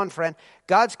aren't gone, friend.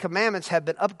 God's commandments have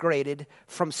been upgraded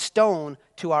from stone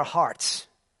to our hearts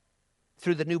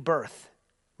through the new birth.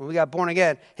 When we got born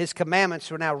again, His commandments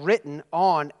were now written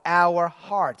on our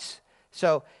hearts.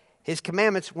 So His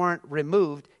commandments weren't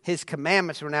removed. His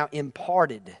commandments were now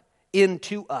imparted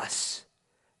into us.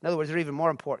 In other words, they're even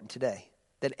more important today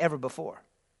than ever before.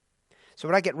 So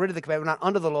we're not getting rid of the commandment. We're not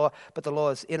under the law, but the law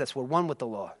is in us. We're one with the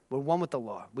law. We're one with the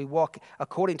law. We walk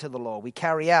according to the law. We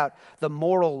carry out the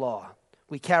moral law.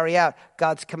 We carry out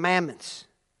God's commandments.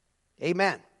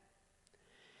 Amen.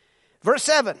 Verse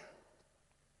 7.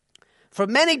 For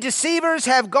many deceivers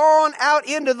have gone out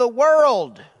into the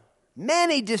world.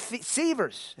 Many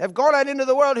deceivers have gone out into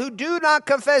the world who do not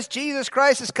confess Jesus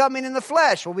Christ is coming in the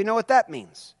flesh. Well, we know what that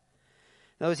means.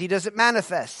 In other words, He doesn't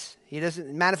manifest. He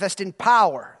doesn't manifest in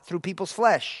power through people's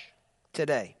flesh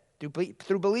today,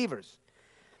 through believers.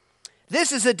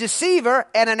 This is a deceiver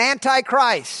and an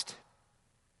antichrist.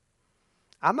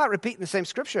 I'm not repeating the same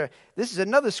scripture. This is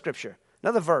another scripture,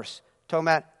 another verse, talking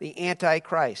about the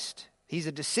antichrist. He's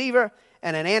a deceiver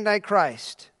and an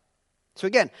antichrist. So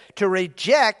again, to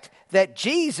reject that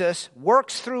Jesus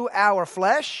works through our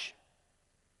flesh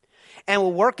and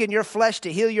will work in your flesh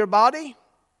to heal your body,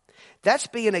 that's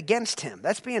being against Him.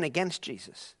 That's being against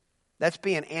Jesus. That's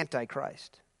being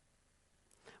antichrist.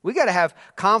 We got to have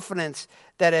confidence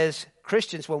that as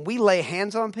Christians, when we lay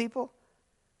hands on people,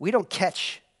 we don't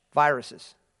catch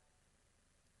viruses.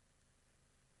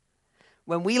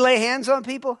 When we lay hands on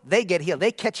people, they get healed.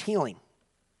 They catch healing.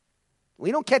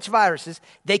 We don't catch viruses.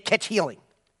 They catch healing.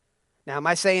 Now, am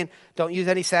I saying don't use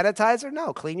any sanitizer?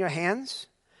 No, clean your hands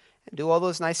and do all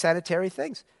those nice sanitary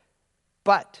things.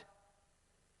 But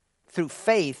through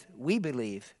faith, we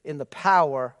believe in the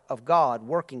power of God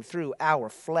working through our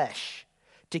flesh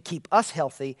to keep us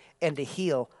healthy and to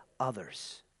heal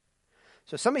others.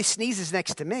 So if somebody sneezes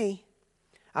next to me,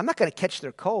 I'm not going to catch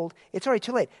their cold. It's already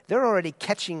too late. They're already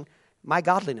catching my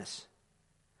godliness.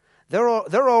 They're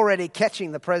already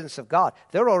catching the presence of God.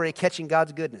 They're already catching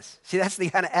God's goodness. See, that's the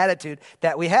kind of attitude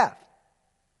that we have.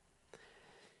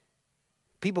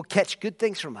 People catch good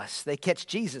things from us. They catch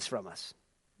Jesus from us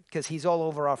because he's all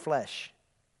over our flesh.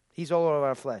 He's all over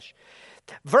our flesh.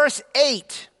 Verse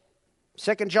 8,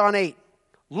 2 John 8.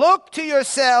 Look to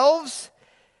yourselves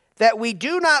that we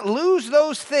do not lose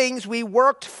those things we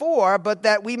worked for, but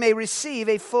that we may receive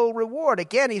a full reward.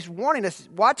 Again, he's warning us,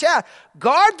 watch out.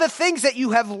 Guard the things that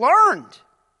you have learned.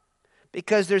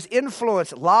 Because there's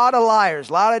influence, a lot of liars,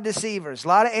 a lot of deceivers, a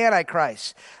lot of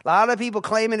antichrists, a lot of people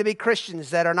claiming to be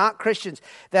Christians that are not Christians,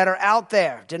 that are out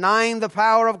there denying the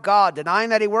power of God,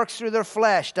 denying that he works through their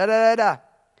flesh, da-da-da-da.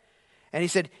 And he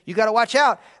said, you got to watch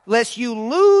out, lest you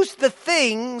lose the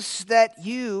things that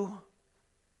you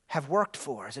have worked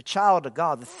for as a child of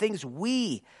God, the things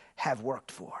we have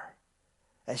worked for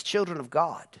as children of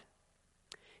God.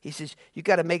 He says, you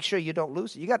got to make sure you don't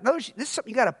lose it. This is something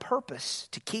you got a purpose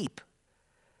to keep.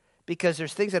 Because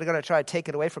there's things that are going to try to take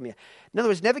it away from you. In other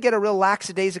words, never get a real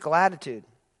lackadaisical attitude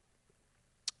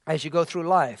as you go through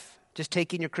life. Just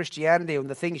taking your Christianity and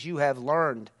the things you have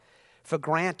learned for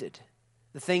granted.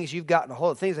 The things you've gotten a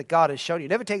hold of, the things that God has shown you.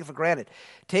 Never take it for granted.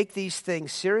 Take these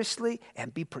things seriously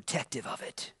and be protective of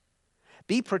it.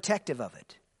 Be protective of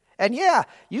it. And yeah,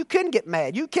 you can get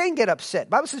mad. You can get upset. The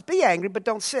Bible says be angry, but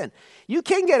don't sin. You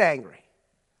can get angry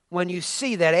when you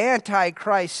see that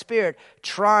Antichrist spirit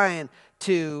trying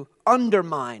to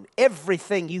undermine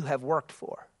everything you have worked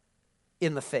for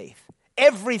in the faith.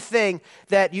 Everything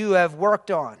that you have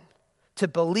worked on to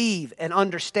believe and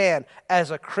understand as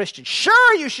a Christian.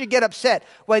 Sure, you should get upset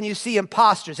when you see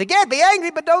imposters. Again, be angry,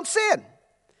 but don't sin.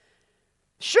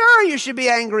 Sure, you should be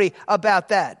angry about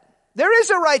that. There is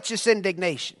a righteous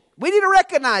indignation. We need to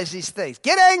recognize these things.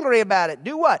 Get angry about it.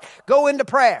 Do what? Go into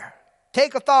prayer.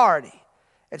 Take authority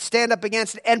and stand up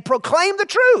against it and proclaim the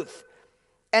truth.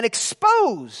 And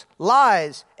expose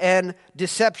lies and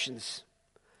deceptions.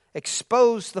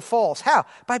 Expose the false. How?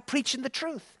 By preaching the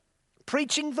truth.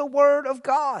 Preaching the word of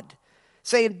God.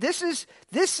 Saying this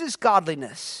is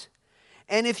godliness.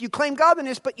 And if you claim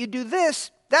godliness but you do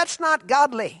this, that's not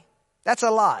godly. That's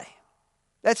a lie.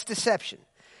 That's deception.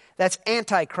 That's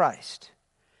Antichrist.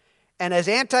 And as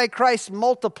Antichrists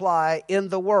multiply in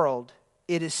the world,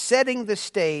 it is setting the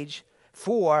stage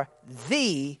for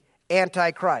the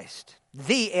Antichrist.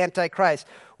 The Antichrist,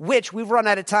 which we've run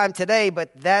out of time today,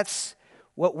 but that's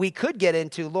what we could get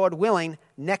into, Lord willing,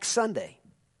 next Sunday,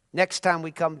 next time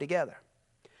we come together.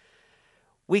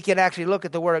 We can actually look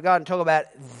at the Word of God and talk about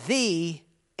the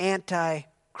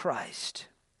Antichrist.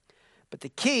 But the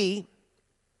key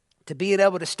to being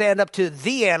able to stand up to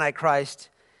the Antichrist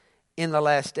in the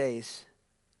last days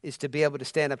is to be able to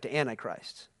stand up to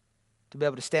Antichrist, to be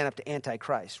able to stand up to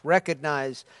Antichrist.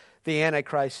 Recognize the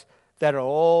Antichrist that are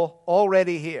all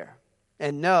already here,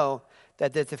 and know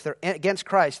that if they're against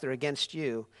Christ, they're against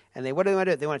you. And what do they want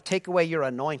to do? They want to take away your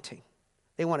anointing.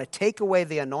 They want to take away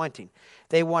the anointing.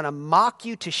 They want to mock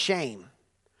you to shame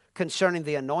concerning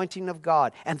the anointing of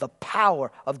God and the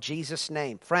power of Jesus'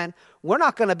 name. Friend, we're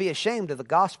not going to be ashamed of the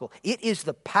gospel. It is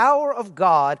the power of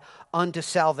God unto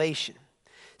salvation.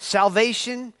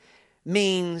 Salvation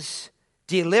means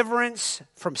deliverance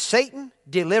from Satan,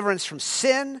 deliverance from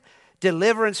sin,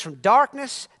 deliverance from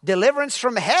darkness, deliverance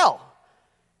from hell,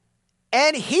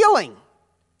 and healing,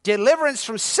 deliverance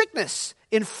from sickness,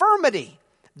 infirmity.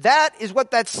 That is what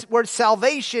that word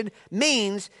salvation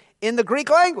means in the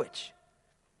Greek language.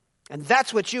 And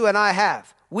that's what you and I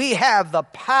have. We have the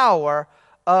power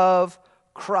of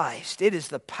Christ. It is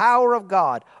the power of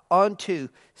God unto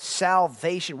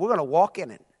salvation. We're going to walk in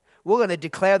it. We're going to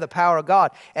declare the power of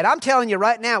God. And I'm telling you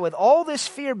right now, with all this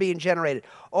fear being generated,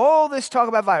 all this talk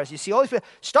about virus, you see all this fear,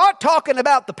 start talking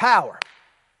about the power.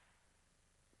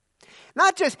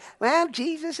 Not just, well,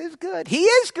 Jesus is good. He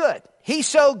is good. He's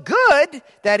so good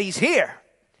that he's here.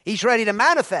 He's ready to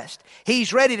manifest.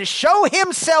 He's ready to show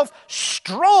himself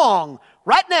strong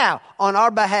right now on our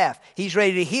behalf. He's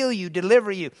ready to heal you,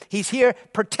 deliver you. He's here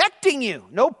protecting you.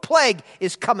 No plague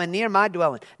is coming near my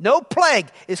dwelling. No plague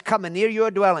is coming near your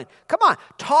dwelling. Come on,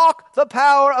 talk the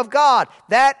power of God.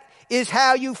 That is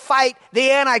how you fight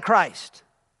the Antichrist.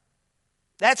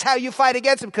 That's how you fight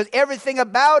against him, because everything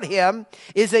about him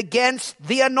is against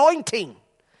the anointing.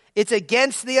 It's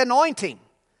against the anointing.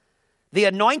 The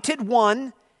anointed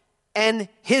one and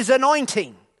his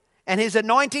anointing. And his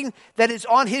anointing that is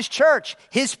on his church,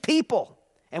 his people.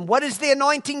 And what does the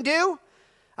anointing do?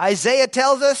 Isaiah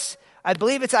tells us, I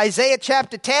believe it's Isaiah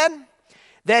chapter 10,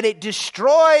 that it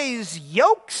destroys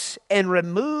yokes and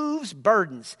removes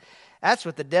burdens. That's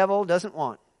what the devil doesn't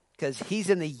want, because he's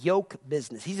in the yoke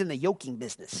business. He's in the yoking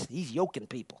business. He's yoking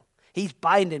people. He's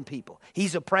binding people.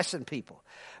 He's oppressing people.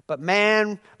 But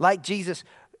man, like Jesus,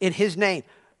 in his name,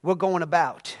 we're going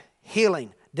about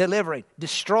healing, delivering,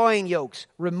 destroying yokes,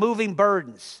 removing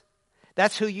burdens.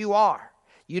 That's who you are.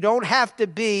 You don't have to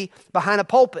be behind a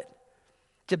pulpit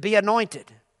to be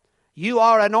anointed. You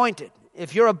are anointed.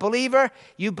 If you're a believer,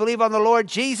 you believe on the Lord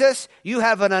Jesus, you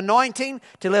have an anointing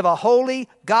to live a holy,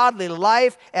 godly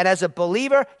life. And as a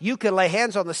believer, you can lay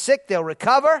hands on the sick, they'll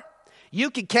recover. You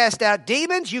can cast out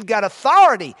demons. You've got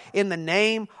authority in the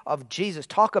name of Jesus.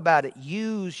 Talk about it.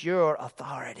 Use your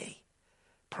authority.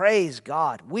 Praise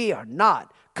God. We are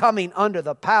not coming under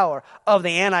the power of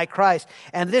the Antichrist.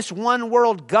 And this one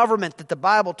world government that the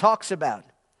Bible talks about,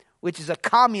 which is a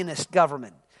communist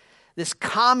government, this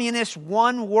communist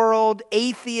one world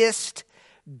atheist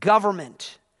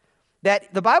government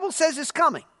that the Bible says is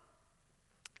coming,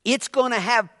 it's going to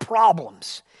have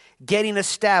problems getting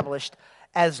established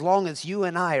as long as you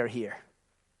and I are here.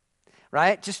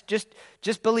 Right?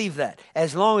 Just believe that.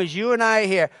 As long as you and I are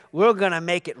here, we're going to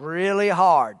make it really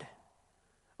hard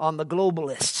on the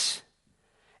globalists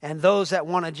and those that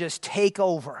want to just take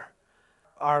over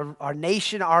our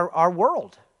nation, our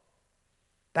world.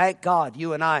 Thank God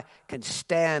you and I can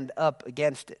stand up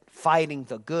against it, fighting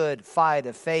the good fight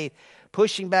of faith,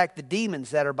 pushing back the demons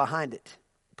that are behind it.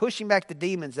 Pushing back the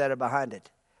demons that are behind it.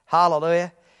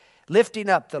 Hallelujah. Lifting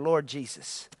up the Lord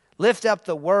Jesus. Lift up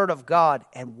the Word of God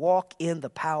and walk in the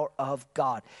power of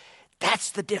God.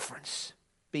 That's the difference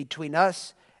between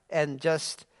us and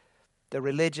just the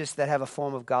religious that have a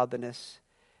form of godliness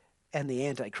and the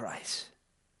Antichrist.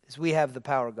 Is we have the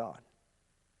power of God.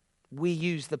 We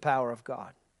use the power of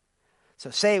God. So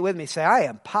say it with me. Say, I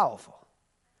am powerful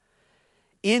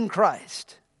in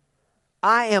Christ.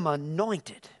 I am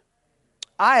anointed.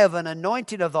 I have an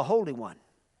anointing of the Holy One.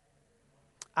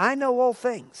 I know all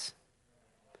things.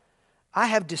 I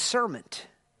have discernment.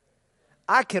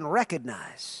 I can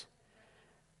recognize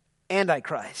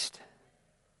Antichrist.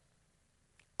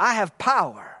 I have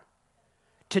power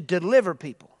to deliver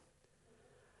people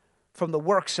from the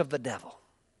works of the devil,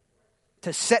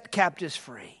 to set captives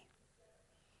free.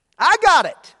 I got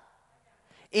it.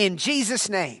 In Jesus'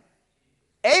 name.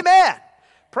 Amen.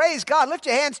 Praise God. Lift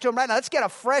your hands to Him right now. Let's get a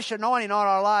fresh anointing on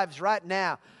our lives right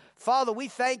now. Father, we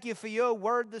thank you for your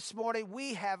word this morning.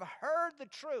 We have heard the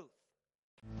truth.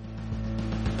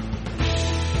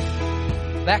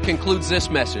 That concludes this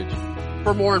message.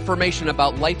 For more information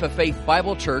about Life of Faith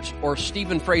Bible Church or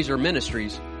Stephen Fraser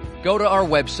Ministries, go to our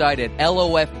website at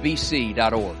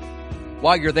lofbc.org.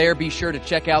 While you're there, be sure to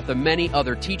check out the many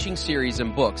other teaching series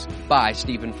and books by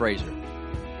Stephen Fraser.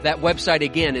 That website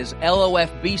again is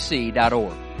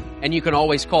lofbc.org. And you can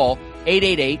always call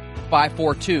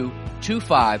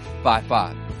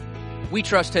 888-542-2555. We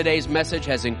trust today's message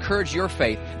has encouraged your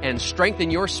faith and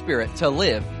strengthened your spirit to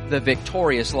live the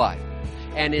victorious life.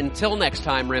 And until next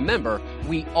time, remember,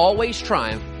 we always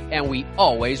triumph and we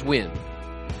always win.